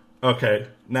go, okay,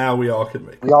 now we all can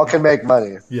make money. We all can make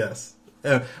money. Yes.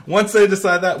 And once they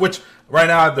decide that, which right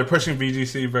now they're pushing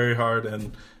VGC very hard.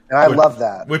 And I love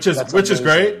that. Which is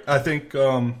great. I think at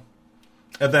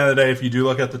the end of the day, if you do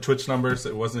look at the Twitch numbers,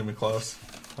 it wasn't even close.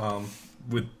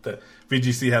 With the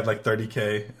VGC had like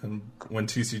 30K, and when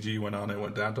TCG went on, it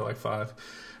went down to like 5.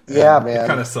 Yeah, man. It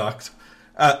kind of sucked.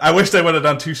 I wish they would have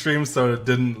done 2 streams so it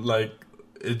didn't look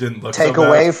take so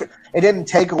away. bad. It didn't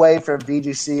take away from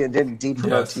VGC and didn't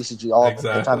depromote TCG all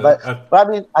the time. But I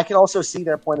mean, I can also see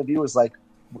their point of view is like,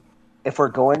 if we're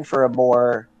going for a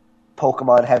more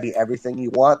Pokemon heavy everything, you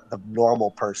want the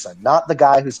normal person, not the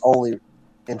guy who's only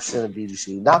interested in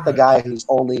VGC, not the guy who's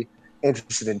only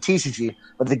interested in TCG,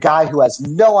 but the guy who has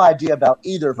no idea about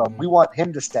either of them. We want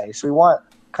him to stay, so we want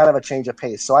kind of a change of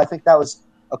pace. So I think that was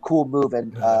a cool move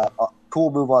and a cool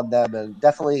move on them, and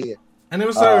definitely. And it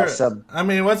was it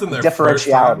wasn't their differentiality, first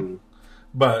time,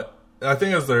 but I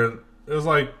think it was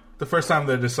like the first time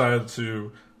they decided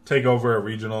to take over a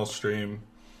regional stream,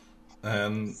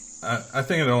 and I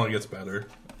think it only gets better.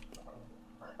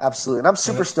 Absolutely, and I'm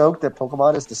super stoked that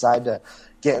Pokemon has decided to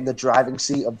get in the driving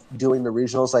seat of doing the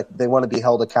regionals. Like they want to be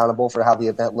held accountable for how the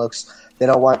event looks. They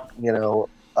don't want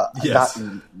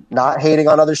not hating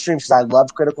on other streams, because I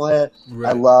loved Critical Hit.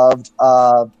 Right. I loved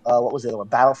what was the other one?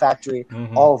 Battle Factory.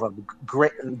 Mm-hmm. All of them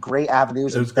great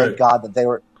avenues, and thank God that they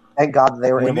were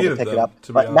able to pick it up.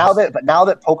 But now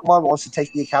that Pokemon wants to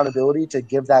take the accountability to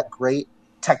give that great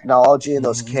technology and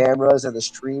those cameras and the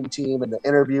stream team and the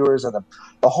interviewers and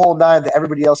the whole nine that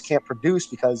everybody else can't produce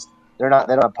because they don't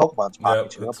have Pokemon's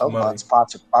pockets. Pokemon's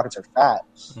pockets are fat.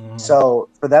 Mm-hmm. So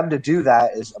for them to do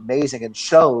that is amazing and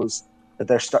shows that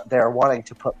they're wanting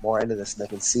to put more into this and they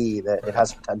can see that it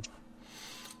has potential.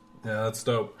 Yeah, that's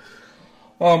dope.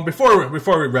 Before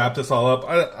we wrap this all up,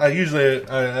 I usually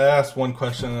ask one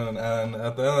question, and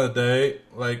at the end of the day,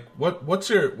 like what's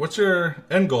your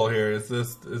end goal here?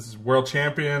 Is world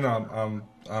champion?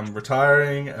 I'm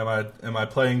retiring. Am I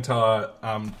playing till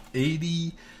I'm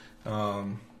 80?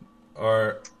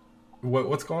 Or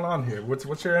what's going on here?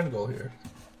 What's your end goal here?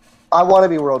 I want to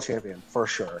be world champion for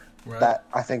sure. Right.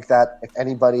 I think that if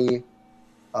anybody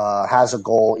has a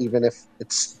goal, even if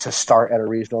it's to start at a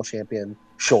regional champion,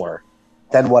 sure.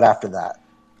 Then what after that?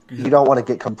 Yeah. You don't want to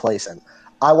get complacent.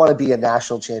 I want to be a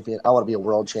national champion. I want to be a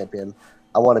world champion.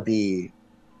 I want to be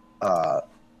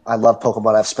I love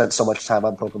Pokemon. I've spent so much time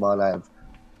on Pokemon. I've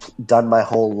done my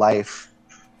whole life.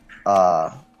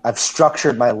 I've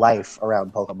structured my life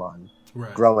around Pokemon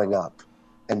growing up.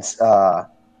 And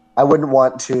I wouldn't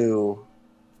want to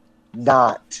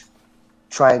not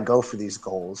try and go for these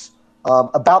goals.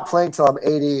 About playing till I'm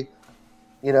 80,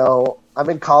 I'm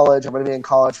in college. I'm going to be in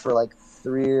college for like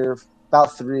 4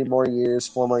 more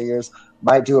years.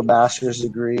 Might do a master's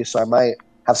degree, so I might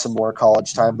have some more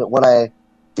college time. But when I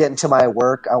get into my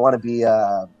work, I want to be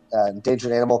an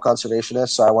endangered animal conservationist,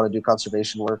 so I want to do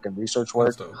conservation work and research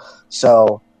work.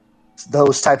 So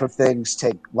those type of things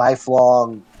take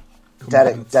lifelong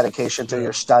dedication to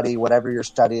your study, whatever you're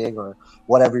studying or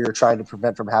whatever you're trying to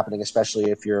prevent from happening,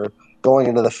 especially if you're going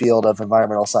into the field of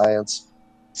environmental science.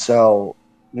 So,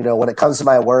 when it comes to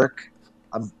my work,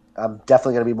 I'm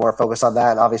definitely going to be more focused on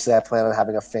that. And obviously I plan on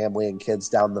having a family and kids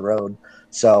down the road.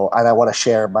 So, and I want to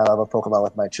share my love of Pokemon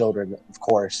with my children, of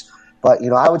course. But,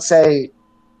 I would say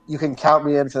you can count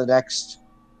me in for the next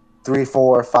 3,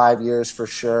 4, 5 years for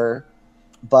sure.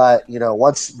 But,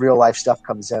 once real life stuff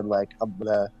comes in, like I'm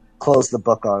going to close the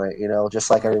book on it, just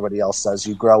like everybody else does.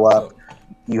 You grow up,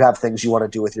 you have things you want to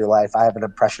do with your life. I have an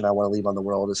impression I want to leave on the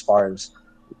world as far as,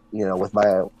 with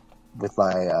my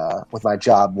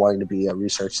job, wanting to be a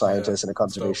research scientist and a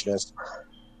conservationist.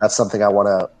 That's something I want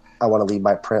to leave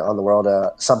my print on the world.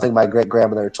 Something my great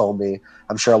grandmother told me.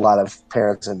 I'm sure a lot of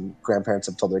parents and grandparents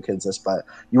have told their kids this, but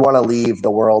you want to leave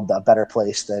the world a better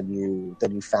place than you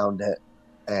found it.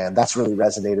 And that's really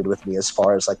resonated with me as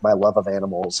far as like my love of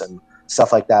animals and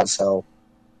stuff like that. So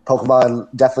Pokemon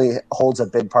definitely holds a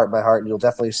big part in my heart, and you'll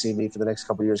definitely see me for the next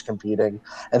couple of years competing.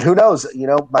 And who knows,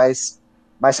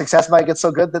 my success might get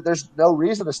so good that there's no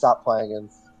reason to stop playing. And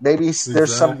maybe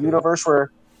there's some universe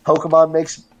where Pokemon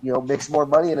makes more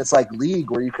money, and it's like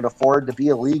League, where you can afford to be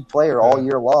a League player all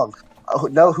year long. Who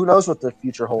knows what the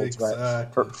future holds?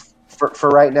 Exactly. But for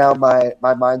right now, my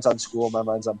mind's on school, my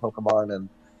mind's on Pokemon, and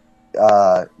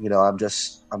I'm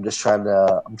just trying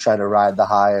to ride the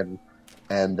high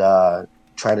and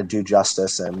trying to do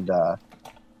justice and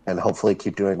hopefully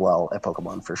keep doing well at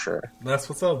Pokemon for sure. That's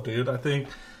what's up, dude. I think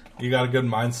you got a good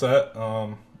mindset.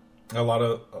 A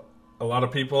lot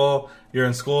of people, you're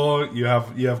in school, you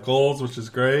have goals, which is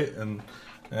great, and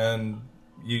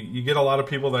you get a lot of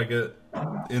people that get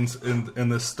in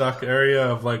this stuck area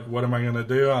of like, what am I going to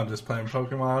do? I'm just playing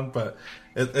Pokemon, but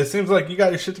it seems like you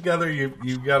got your shit together.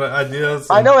 You got ideas.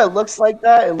 I know it looks like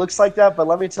that. But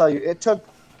let me tell you, it took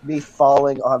me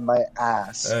falling on my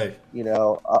ass. Hey.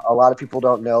 A lot of people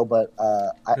don't know, but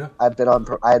I had been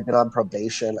on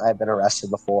probation. I had been arrested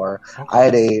before.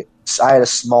 Okay. I had a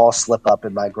small slip up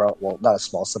in my not a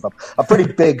small slip up, a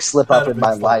pretty big slip up in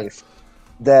my life.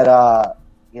 That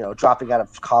dropping out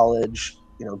of college,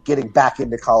 getting back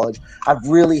into college, I've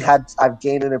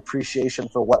gained an appreciation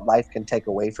for what life can take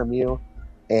away from you,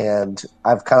 and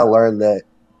I've kind of learned that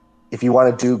if you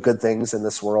want to do good things in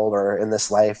this world or in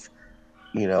this life,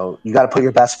 you got to put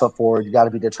your best foot forward. You got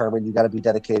to be determined. You got to be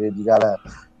dedicated. You got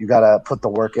to put the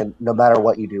work in, no matter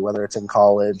what you do, whether it's in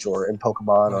college or in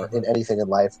Pokemon or in anything in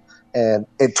life. And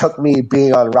it took me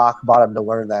being on rock bottom to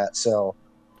learn that. So,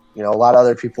 a lot of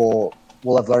other people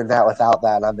will have learned that without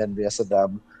that, and I'm envious of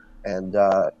them. And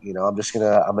I'm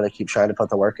gonna keep trying to put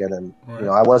the work in. And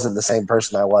I wasn't the same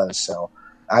person I was. So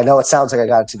I know it sounds like I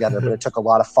got it together, but it took a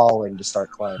lot of following to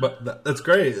start climbing. But that's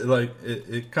great. Like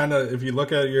it kind of, if you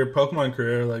look at your Pokemon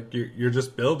career, like you're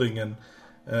just building, and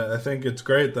I think it's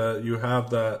great that you have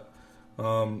that.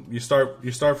 You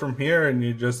start from here, and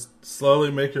you just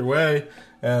slowly make your way,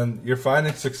 and you're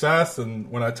finding success. And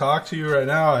when I talk to you right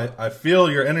now, I feel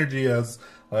your energy as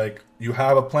like you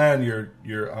have a plan.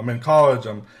 I'm in college.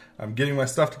 I'm getting my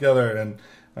stuff together, and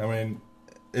I mean.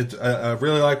 I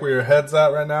really like where your head's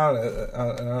at right now,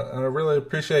 and I really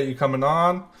appreciate you coming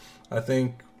on. I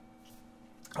think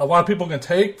a lot of people can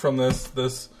take from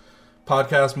this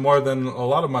podcast more than a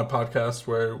lot of my podcasts,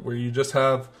 where you just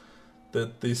have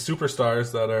these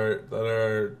superstars that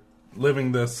are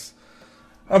living this.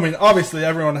 I mean, obviously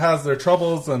everyone has their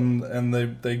troubles and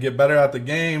they get better at the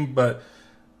game, but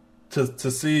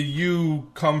to see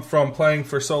you come from playing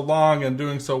for so long and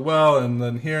doing so well, and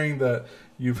then hearing that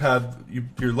you've had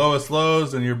your lowest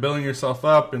lows and you're building yourself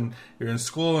up and you're in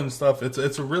school and stuff.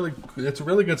 It's a really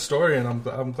good story, and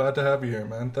I'm glad to have you here,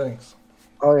 man. Thanks.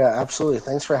 Oh yeah, absolutely.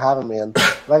 Thanks for having me. And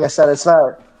like I said, it's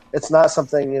not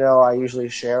something I usually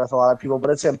share with a lot of people, but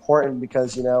it's important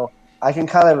because I can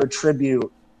kind of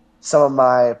attribute some of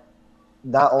my,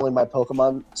 not only my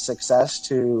Pokemon success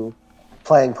to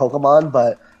playing Pokemon,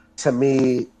 but to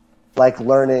me, like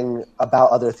learning about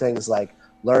other things, like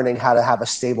learning how to have a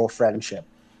stable friendship,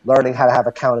 learning how to have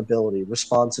accountability,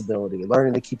 responsibility,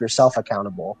 learning to keep yourself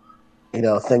accountable.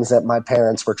 Things that my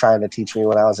parents were trying to teach me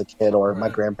when I was a kid, or my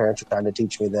grandparents were trying to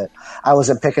teach me that I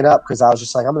wasn't picking up because I was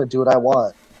just like, I'm going to do what I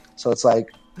want. So it's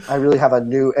like, I really have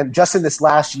and just in this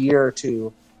last year or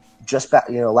two,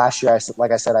 last year,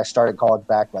 like I said, I started college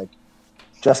back, like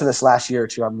just in this last year or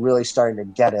two, I'm really starting to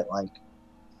get it. Like,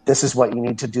 this is what you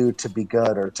need to do to be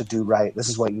good or to do right. This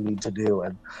is what you need to do.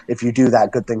 And if you do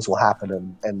that, good things will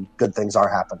happen, and good things are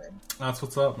happening. That's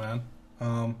what's up,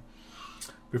 man.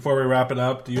 Before we wrap it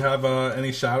up, do you have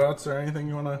any shout outs or anything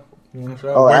you want to shout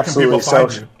out? Oh, Where absolutely. can people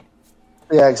find you?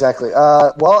 Yeah, exactly.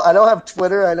 Well, I don't have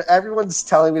Twitter, and everyone's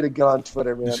telling me to get on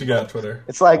Twitter, man. You should get on Twitter.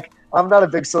 It's like, I'm not a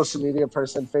big social media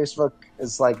person. Facebook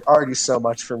is like already so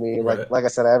much for me. Right. Like I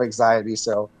said, I have anxiety,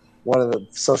 so one of the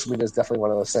social media is definitely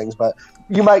one of those things. But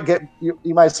you might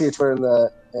see a Twitter in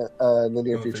the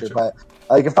near future. But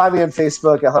you can find me on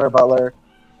Facebook at Hunter Butler.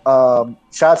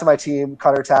 Shout out to my team: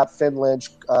 Cutter Tap, Finn Lynch,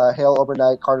 Hale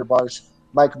Overnight, Carter Barsh,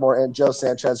 Mike Morton, Joe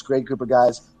Sanchez. Great group of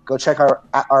guys. Go check our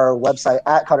website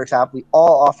at Cutter Tap. We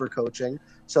all offer coaching.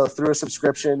 So through a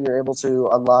subscription, you're able to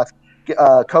unlock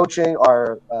coaching,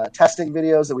 our testing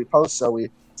videos that we post. So we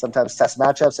sometimes test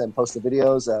matchups and post the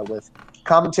videos with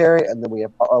commentary, and then we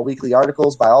have weekly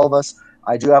articles by all of us.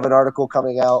 I do have an article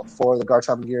coming out for the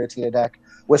Garchomp and Giratina deck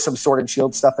with some Sword and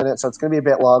Shield stuff in it, so it's going to be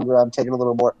a bit longer. I'm taking a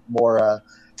little more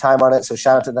time on it, so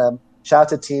shout out to them. Shout out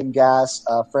to Team Gas,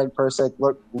 Frank Persick,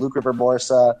 Luke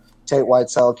Rivera-Morsa, Tate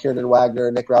Whitesell, Kieran Wagner,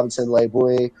 Nick Robinson, Lei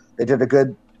Bui. They did a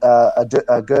good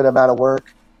amount of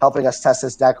work helping us test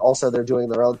this deck. Also, they're doing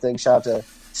their own thing. Shout out to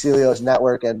Celio's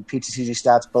Network and PTCG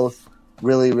Stats, both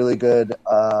really good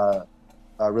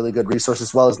resources,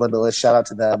 as well as Limitless. Shout out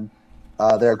to them.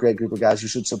 They're a great group of guys. You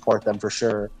should support them for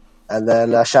sure. And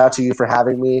then shout out to you for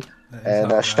having me.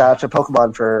 And shout out to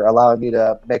Pokemon for allowing me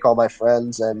to make all my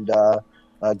friends and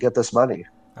get this money.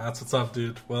 That's what's up,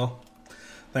 dude. Well,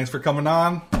 thanks for coming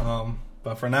on.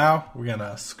 But for now, we're going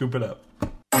to scoop it up.